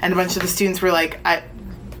Rec, and a bunch of the students were like,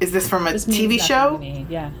 is this from a This means TV nothing show? to me.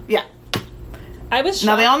 Yeah. Yeah. I was shocked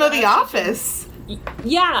Now they all know when The I was teaching- Office.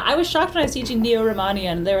 Yeah, I was shocked when I was teaching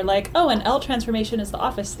Neo-Romanian, and they were like, oh, an L transformation is the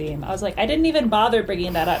Office theme. I was like, I didn't even bother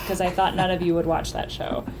bringing that up because I thought none of you would watch that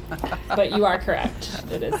show. But you are correct.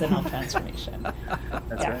 It is an L transformation.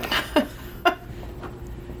 That's Yeah. right.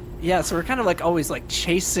 Yeah, so we're kind of like always like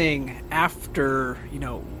chasing after,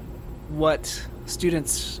 what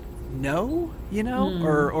students know,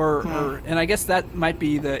 or and I guess that might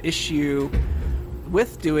be the issue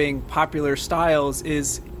with doing popular styles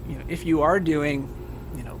is, if you are doing,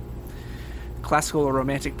 classical or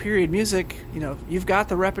romantic period music, you've got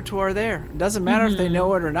the repertoire there. It doesn't matter if they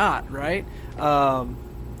know it or not, right?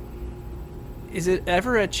 Is it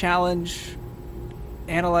ever a challenge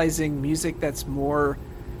analyzing music that's more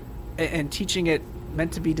and teaching it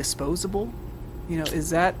meant to be disposable?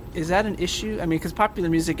 Is that an issue? I mean, because popular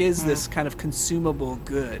music is this kind of consumable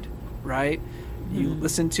good, right? You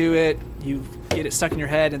listen to it, you get it stuck in your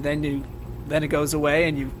head, and then it goes away,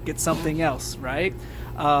 and you get something else, right?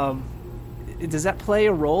 Does that play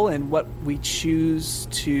a role in what we choose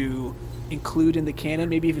to include in the canon?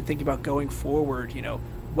 Maybe even think about going forward,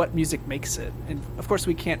 what music makes it? And of course,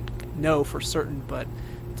 we can't know for certain, but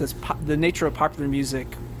does the nature of popular music,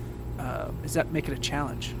 does that make it a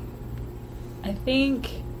challenge? I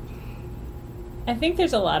think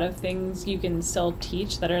there's a lot of things you can still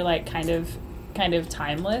teach that are like kind of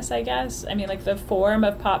timeless, I guess. I mean, like the form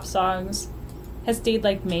of pop songs has stayed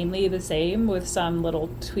like mainly the same with some little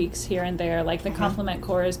tweaks here and there, like the complement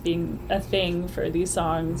chorus being a thing for these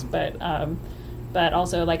songs, but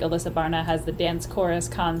also like Alyssa Barna has the dance chorus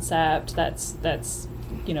concept that's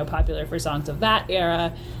popular for songs of that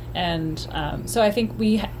era. And so I think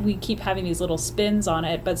we keep having these little spins on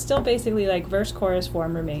it, but still basically like verse chorus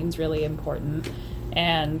form remains really important.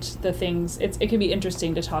 And the things, it can be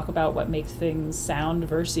interesting to talk about what makes things sound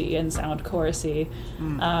versy and sound chorusy.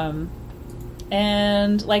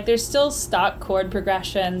 And like there's still stock chord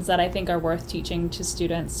progressions that I think are worth teaching to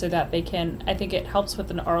students so that they can, I think it helps with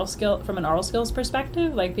an oral skill, from an oral skills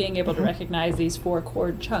perspective, like being able to recognize these 4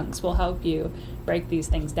 chord chunks will help you break these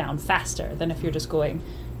things down faster than if you're just going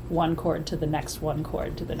one chord to the next one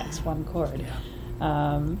chord to the next one chord.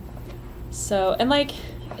 So, and like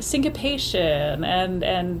syncopation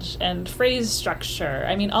and phrase structure,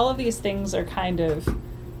 I mean, all of these things are kind of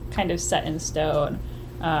set in stone.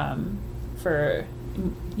 For,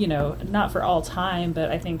 not for all time, but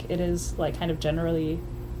I think it is like kind of generally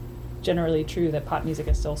true that pop music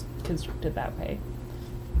is still constructed that way.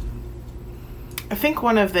 I think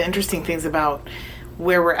one of the interesting things about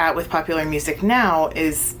where we're at with popular music now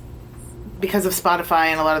is because of Spotify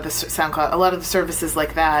and a lot of the SoundCloud, a lot of the services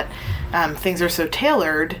like that, things are so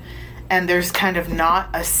tailored, and there's kind of not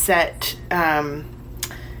a set, I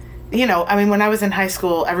mean, when I was in high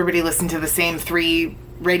school, everybody listened to the same 3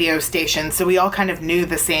 radio stations, so we all kind of knew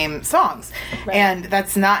the same songs. Right. And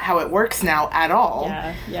that's not how it works now at all.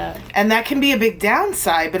 Yeah. And that can be a big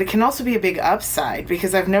downside, but it can also be a big upside,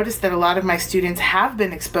 because I've noticed that a lot of my students have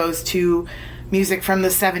been exposed to music from the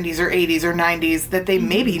 70s or 80s or 90s that they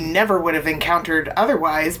maybe never would have encountered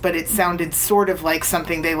otherwise, but it sounded sort of like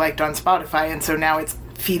something they liked on Spotify, and so now it's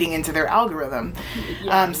feeding into their algorithm.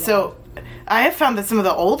 So I have found that some of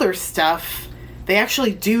the older stuff, they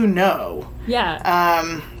actually do know.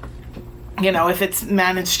 Yeah. If it's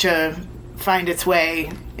managed to find its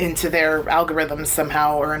way into their algorithms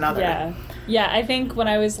somehow or another. Yeah, I think when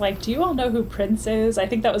I was like, do you all know who Prince is? I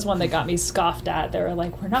think that was one that got me scoffed at. They were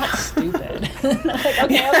like, we're not stupid. I'm like,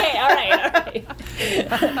 okay, all right.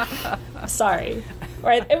 Sorry.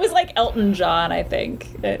 Right? It was like Elton John, I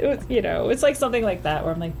think. It was, it's like something like that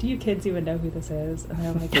where I'm like, do you kids even know who this is? And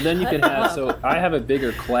they're like, But then you could have, so I have a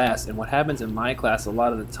bigger class, and what happens in my class a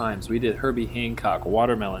lot of the times, we did Herbie Hancock,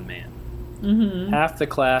 Watermelon Man. Half the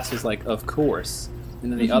class is like, of course.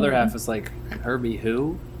 And then the other half is like, Herbie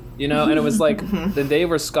who? And it was like, then they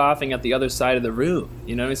were scoffing at the other side of the room,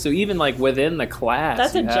 So even like within the class,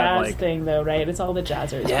 that's a jazz like, thing though, right? It's all the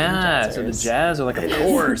jazzers. Yeah, so the jazz are like, of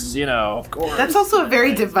course, of course. That's also a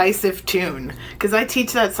very divisive tune, because I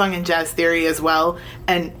teach that song in jazz theory as well,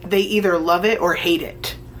 and they either love it or hate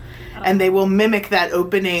it. And they will mimic that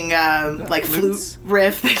opening, like flute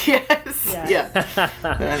riff. Yes. Yeah.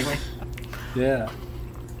 Anyway. Yeah.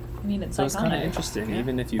 I mean, it's So it's kind of iconic. interesting. Yeah.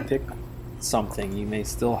 Even if you pick something, you may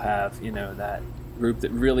still have, that group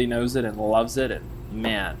that really knows it and loves it and,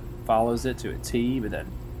 man, follows it to a T, but then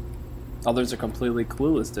others are completely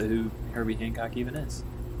clueless to who Herbie Hancock even is.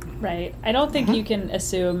 Right. I don't think you can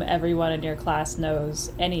assume everyone in your class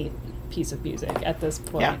knows any piece of music at this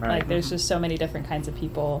point. Yeah. Right. Like, there's just so many different kinds of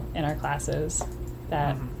people in our classes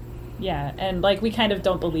that, yeah. And, like, we kind of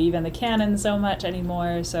don't believe in the canon so much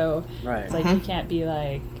anymore. So Right. it's like, you can't be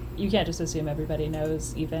like, you can't just assume everybody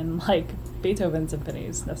knows even, like, Beethoven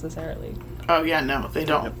symphonies necessarily. Oh yeah, no, they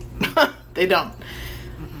don't. They don't.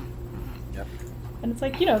 Yep. And it's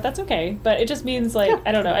like, that's okay. But it just means, like, Yeah.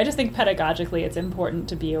 I don't know. I just think pedagogically it's important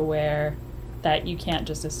to be aware that you can't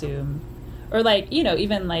just assume. Or, like,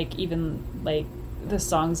 even the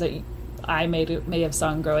songs that I may have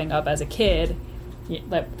sung growing up as a kid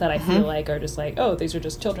that I feel like are just like, oh, these are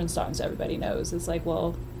just children's songs everybody knows. It's like,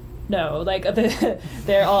 well, no. Like,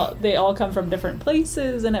 they all come from different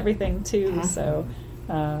places and everything, too. So,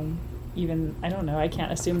 even, I don't know, I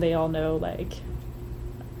can't assume they all know, like,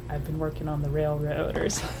 I've been working on the railroad or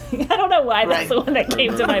something. I don't know why that's the one that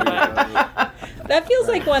came to my mind. That feels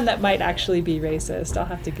like one that might actually be racist. I'll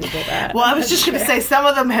have to Google that. Well, I was just going to say some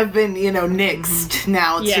of them have been, nixed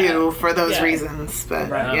now Yeah. too for those Yeah. reasons. But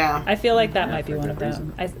Right. yeah, I feel like that might be for one good of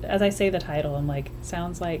them. As I say the title, I'm like,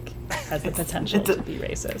 sounds like has the potential it's a- to be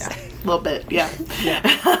racist. a little bit. Yeah.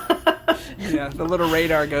 Yeah, the little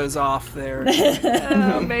radar goes off there.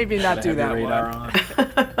 Maybe not do Have your that radar one.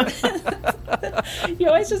 on. You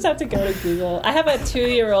always just have to go to Google. I have a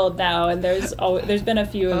 2-year-old now, and there's been a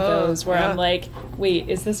few of those where I'm like, wait,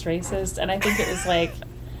 is this racist? And I think it was like,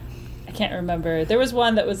 I can't remember. There was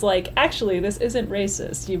one that was like, actually, this isn't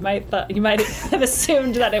racist. You might have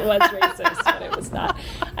assumed that it was racist, but it was not.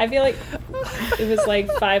 I feel like it was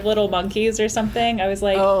like 5 Little Monkeys or something. I was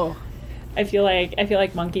like, Oh, I feel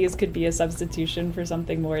like monkeys could be a substitution for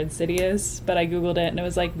something more insidious, but I Googled it and it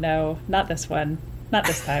was like, no, not this one. Not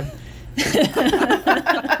this time.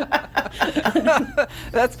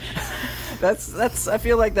 that's. I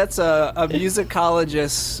feel like that's a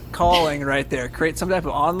musicologist's calling right there. Create some type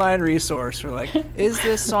of online resource for like, is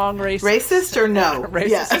this song racist? Racist or no? Racist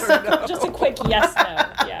Yes. or no? Just a quick yes,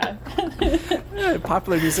 no. Yeah.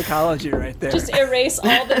 Popular musicology right there. Just erase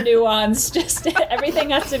all the nuance. Just everything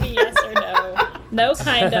has to be yes or no. No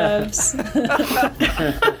kind ofs.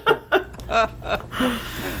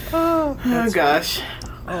 Oh gosh.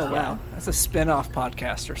 Oh wow, that's a spin-off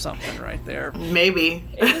podcast or something right there. Maybe.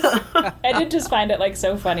 I did just find it like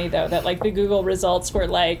so funny though that like the Google results were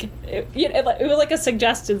like it was like a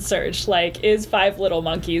suggested search like is 5 Little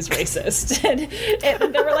Monkeys racist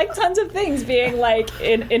and there were like tons of things being like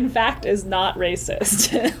in fact is not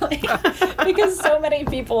racist like, because so many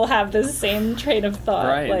people have the same train of thought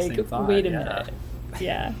Right, like same thought, wait a yeah. minute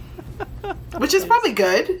yeah Which is probably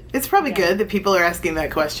good. It's probably Yeah. good that people are asking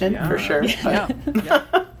that question Yeah. for sure. Yeah.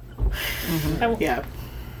 Yeah.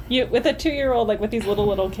 you with a 2-year-old like with these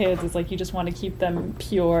little kids it's like you just want to keep them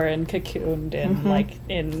pure and cocooned and like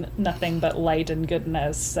in nothing but light and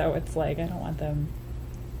goodness, so it's like I don't want them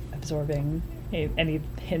absorbing any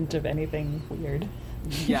hint of anything weird.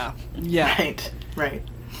 Yeah. Yeah. Right.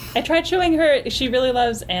 I tried showing her, she really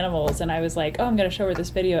loves animals, and I was like, oh, I'm going to show her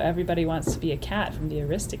this video, Everybody Wants to Be a Cat from the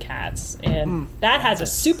Aristocats, and that has a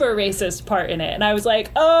super racist part in it, and I was like,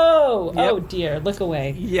 oh dear, look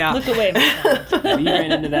away. Yeah. Look away. my child. We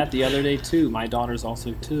ran into that the other day too. My daughter's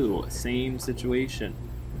also 2. Same situation.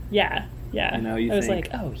 Yeah. You I was think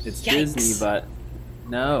like, oh, it's yikes. Disney, but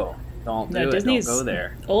no, don't do No, it. Disney's, Don't go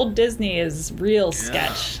there. Old Disney is real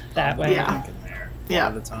sketch that way. Yeah. A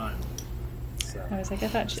lot of the time. So. I was like, I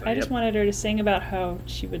thought So, I just yep. wanted her to sing about how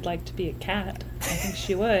she would like to be a cat. I think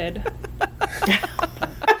she would.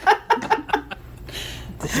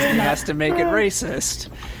 Disney has to make it racist.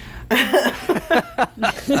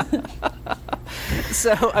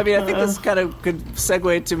 So, I mean, I think this kind of could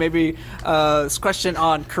segue to maybe this question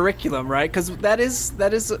on curriculum, right? Because that is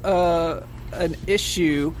an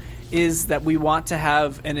issue. Is that we want to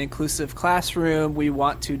have an inclusive classroom. We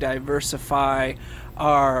want to diversify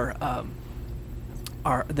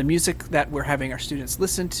the music that we're having our students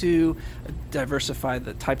listen to, diversify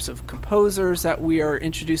the types of composers that we are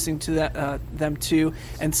introducing to them to.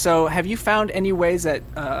 And so have you found any ways that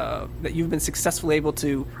that you've been successfully able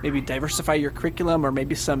to maybe diversify your curriculum, or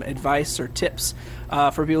maybe some advice or tips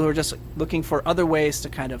for people who are just looking for other ways to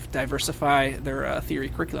kind of diversify their theory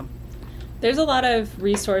curriculum? There's a lot of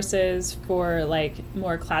resources for like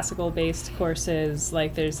more classical based courses.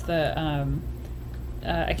 Like there's the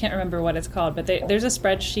I can't remember what it's called, but there's a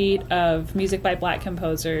spreadsheet of music by Black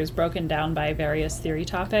composers broken down by various theory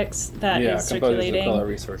topics that is circulating. Composers of Color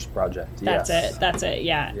Research Project. That's it.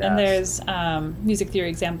 Yeah, Yes. and there's music theory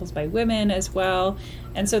examples by women as well,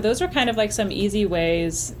 and so those are kind of like some easy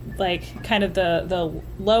ways, like kind of the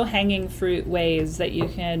low hanging fruit ways that you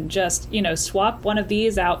can just swap one of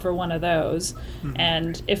these out for one of those,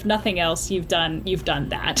 and if nothing else, you've done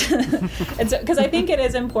that. And so because I think it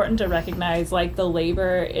is important to recognize like the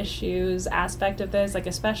labor issues aspect of this, like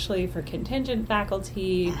especially for contingent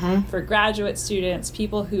faculty, for graduate students,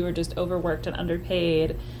 people who are just overworked and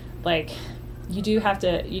underpaid, like you do have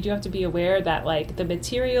to be aware that like the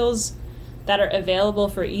materials that are available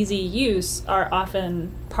for easy use are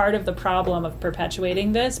often part of the problem of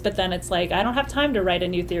perpetuating this, but then it's like I don't have time to write a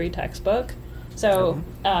new theory textbook. So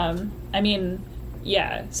I mean,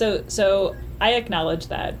 yeah, so I acknowledge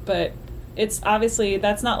that, but it's obviously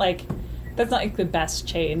that's not like the best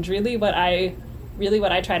change. Really what I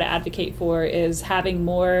try to advocate for is having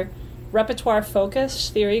more repertoire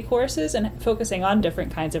focused theory courses and focusing on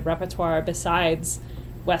different kinds of repertoire besides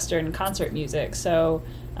Western concert music. So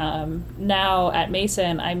now at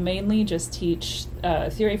Mason, I mainly just teach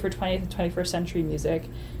theory for 20th and 21st century music,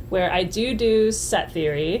 where I do set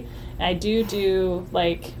theory. And I do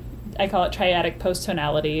like, I call it triadic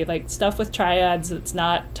post-tonality, like stuff with triads that's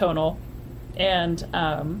not tonal. And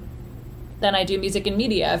then I do music and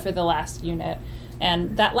media for the last unit.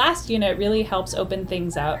 And that last unit really helps open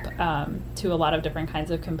things up to a lot of different kinds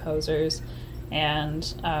of composers.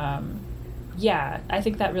 And I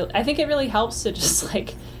think it really helps to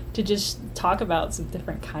just talk about some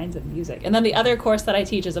different kinds of music. And then the other course that I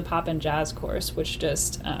teach is a pop and jazz course, which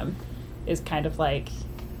just is kind of like,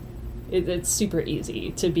 it's super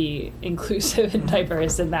easy to be inclusive and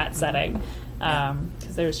diverse in that setting,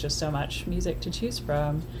 because there's just so much music to choose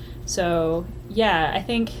from. So yeah, I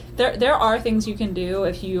think there are things you can do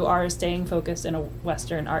if you are staying focused in a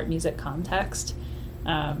Western art music context.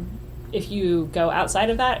 If you go outside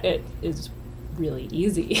of that, it is really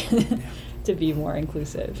easy to be more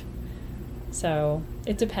inclusive. So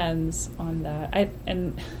it depends on that.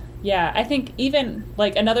 I think even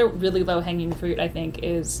like another really low hanging fruit, I think,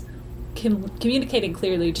 is communicating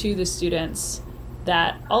clearly to the students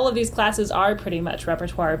that all of these classes are pretty much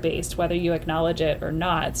repertoire based, whether you acknowledge it or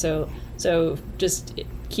not. So just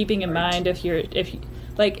keeping in mind if you're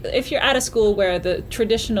at a school where the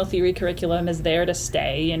traditional theory curriculum is there to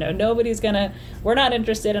stay, we're not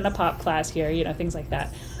interested in a pop class here, things like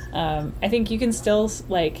that. I think you can still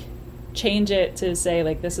like change it to say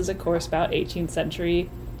like this is a course about 18th century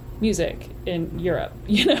music in Europe,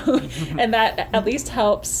 and that at least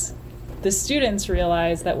helps the students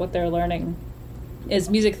realize that what they're learning is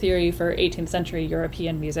music theory for 18th century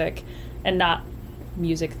European music and not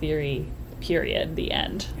music theory, period, the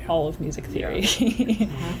end, all of music theory.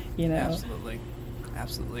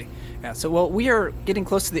 Absolutely. Yeah. So, well, we are getting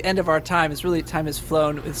close to the end of our time. Time has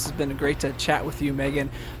flown. This has been great to chat with you,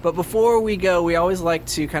 Megan. But before we go, we always like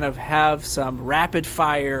to kind of have some rapid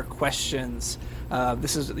fire questions.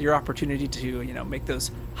 This is your opportunity to, make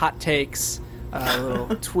those hot takes,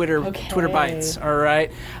 little Twitter bites. All right.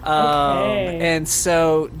 And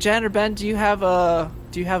so, Jen or Ben, do you have a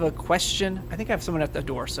question? I think I have someone at the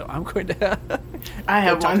door, so I'm going to I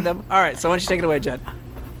have talk one. to them. All right. So why don't you take it away, Jen?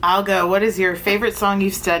 I'll go. What is your favorite song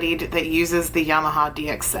you've studied that uses the Yamaha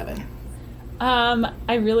DX7?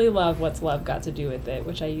 I really love What's Love Got to Do With It,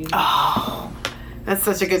 which I use. Oh, that's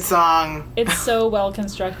such a good song. It's so well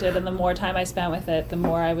constructed, and the more time I spent with it, the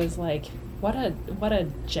more I was like, what a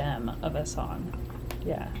gem of a song.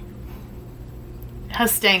 Yeah. It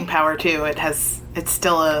has staying power too. It's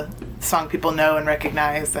still a song people know and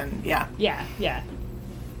recognize, and yeah. Yeah.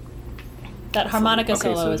 That harmonica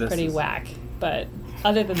solo is pretty whack, but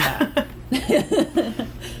other than that.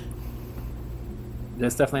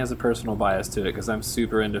 This definitely has a personal bias to it because I'm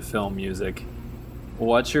super into film music.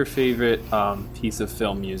 What's your favorite piece of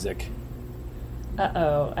film music?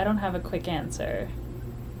 Uh-oh, I don't have a quick answer.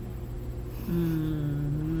 I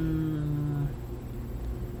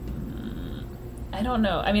don't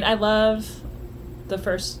know. I mean, I love the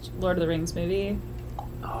first Lord of the Rings movie.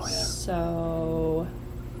 Oh, yeah. So...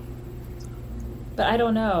 But I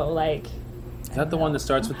don't know, like... Is that the one that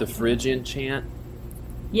starts with the Phrygian chant?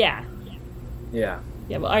 Yeah. Yeah.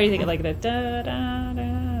 Yeah, well, are you thinking like the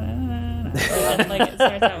da-da-da-da-da? Or like it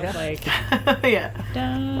starts out with like... Yeah.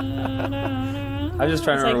 I was just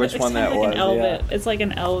trying to remember which one that was. It's like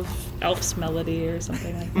an elf's melody or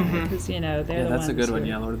something like that. Because, they're the ones. That's a good one.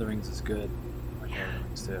 Yeah, Lord of the Rings is good. I like Lord of the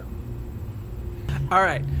Rings too. All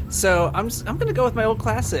right. So I'm going to go with my old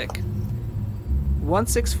classic.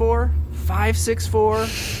 164, 564,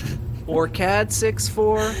 or CAD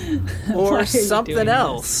 64, Why are or you something doing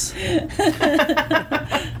else?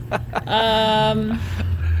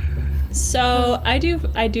 So I do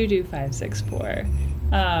 564.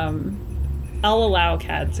 I'll allow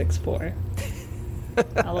CAD 64.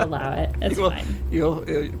 I'll allow it. It's fine.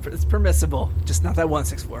 It's permissible, just not that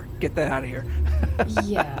 164. Get that out of here.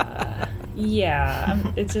 Yeah.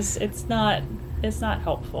 It's not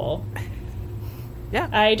helpful. Yeah.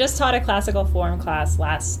 I just taught a classical form class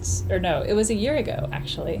it was a year ago,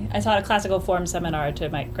 actually. I taught a classical form seminar to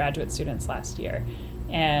my graduate students last year,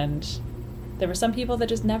 and there were some people that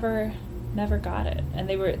just never got it. And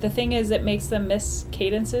the thing is, it makes them miss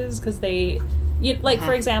cadences, because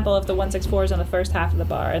for example, if the 164 is on the first half of the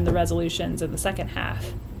bar and the resolution's in the second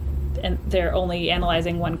half, and they're only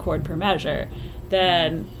analyzing one chord per measure,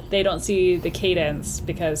 then they don't see the cadence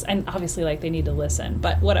and obviously they need to listen,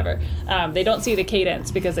 but whatever. They don't see the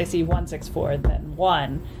cadence because they see 164 and then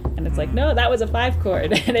 1, and it's like, no, that was a 5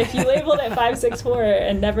 chord. And if you labeled it 564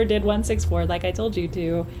 and never did 164 like I told you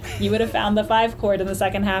to, you would have found the 5 chord in the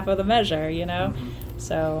second half of the measure,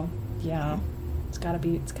 So yeah, it's gotta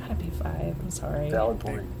be 5. I'm sorry. Valid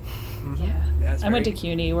point. Yeah, I went to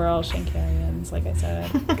CUNY. We're all Shankarians, like I said.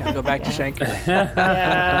 Gotta go back to Shank.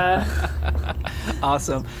 Yeah.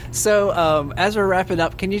 Awesome. So as we're wrapping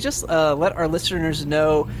up, can you just let our listeners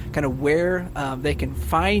know kind of where they can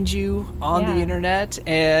find you on the internet,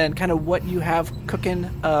 and kind of what you have cooking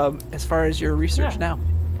as far as your research now?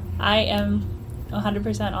 I am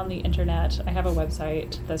 100% on the internet. I have a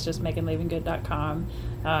website that's just meganlavengood.com.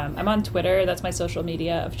 I'm on Twitter. That's my social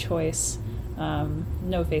media of choice.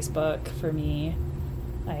 No Facebook for me.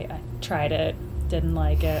 I tried it, didn't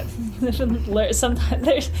like it.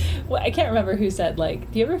 Sometimes I can't remember who said, do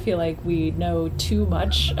you ever feel like we know too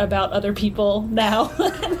much about other people now?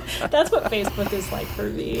 That's what Facebook is like for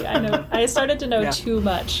me. I started to know too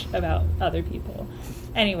much about other people.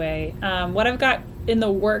 Anyway, what I've got in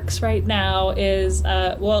the works right now is,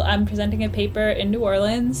 I'm presenting a paper in New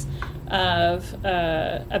Orleans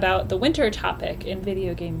about the winter topic in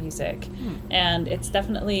video game music, and it's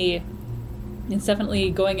definitely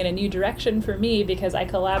going in a new direction for me, because I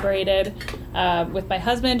collaborated with my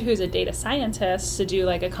husband, who's a data scientist, to do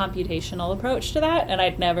a computational approach to that, and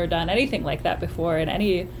I'd never done anything like that before in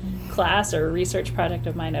any class or research project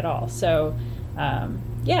of mine at all. So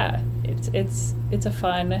it's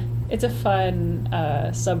a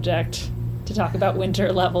fun subject to talk about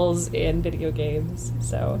winter levels in video games.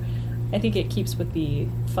 So I think it keeps with the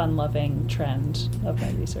fun-loving trend of my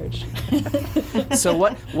research. So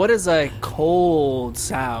what is a cold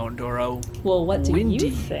sound, or a what do windy?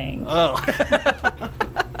 you think? Oh.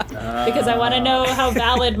 Because I want to know how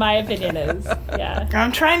valid my opinion is. Yeah.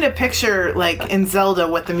 I'm trying to picture in Zelda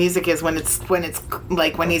what the music is when it's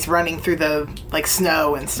when he's running through the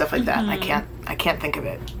snow and stuff like that. I can't think of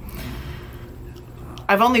it.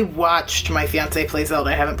 I've only watched my fiance play Zelda.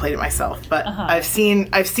 I haven't played it myself, but I've seen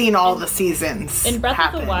all the seasons. In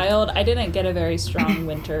Breath of the Wild, I didn't get a very strong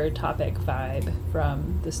winter topic vibe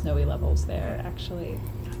from the snowy levels there, actually.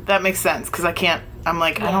 That makes sense, because I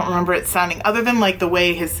don't remember it sounding, other than the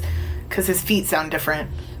way his feet sound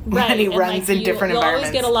different when he runs in different environments. You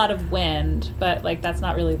always get a lot of wind, but that's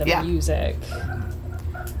not really the music.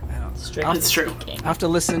 That's true. I have to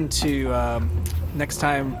listen to next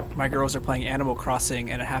time my girls are playing Animal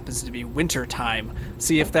Crossing and it happens to be winter time.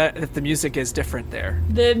 See if the music is different there.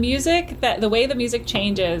 The way the music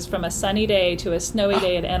changes from a sunny day to a snowy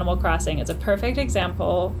day in Animal Crossing is a perfect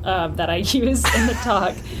example that I use in the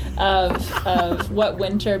talk of what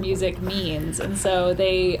winter music means. And so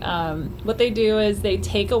what they do is they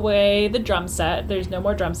take away the drum set. There's no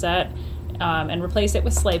more drum set, and replace it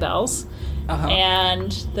with sleigh bells.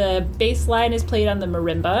 And the bass line is played on the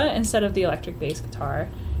marimba instead of the electric bass guitar,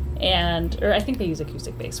 or I think they use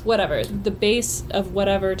acoustic bass. Whatever, the bass of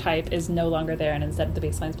whatever type is no longer there, and instead the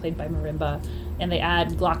bass line is played by marimba, and they add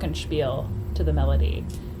glockenspiel to the melody.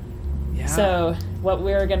 Yeah. So what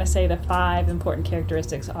we're going to say the 5 important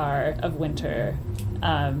characteristics are of winter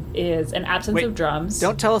is an absence of drums.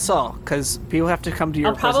 Don't tell us all, because people have to come to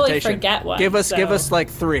your presentation. I'll probably presentation. forget one. Give us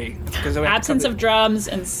 3. Absence of drums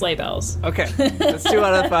and sleigh bells. Okay, that's 2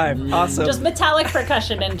 out of 5. Awesome. Just metallic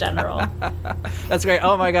percussion in general. That's great.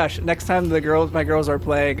 Oh my gosh! Next time my girls are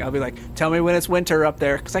playing, I'll be like, "Tell me when it's winter up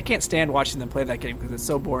there," because I can't stand watching them play that game because it's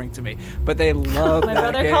so boring to me. But they love my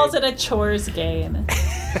brother calls it a chores game.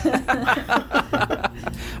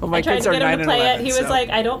 Well, my I tried kids to are get 9 him to and play 11, it. He was like,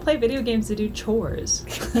 "I don't play video games to do chores."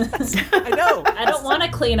 I know. I don't want to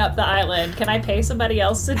clean up the island. Can I pay somebody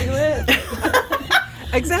else to do it?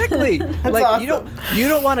 Exactly. Like awesome. you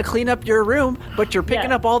don't want to clean up your room, but you're picking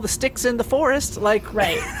Yeah. up all the sticks in the forest. Like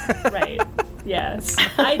Right. Yes.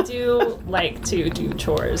 I do like to do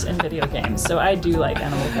chores in video games, so I do like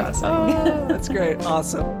Animal Crossing. Oh, that's great.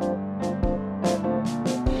 Awesome.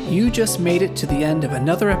 You just made it to the end of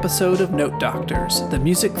another episode of Note Doctors, the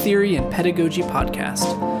music theory and pedagogy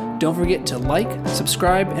podcast. Don't forget to like,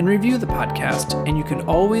 subscribe, and review the podcast, and you can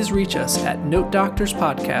always reach us at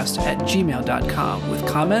notedoctorspodcast@gmail.com with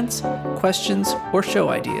comments, questions, or show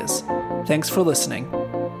ideas. Thanks for listening.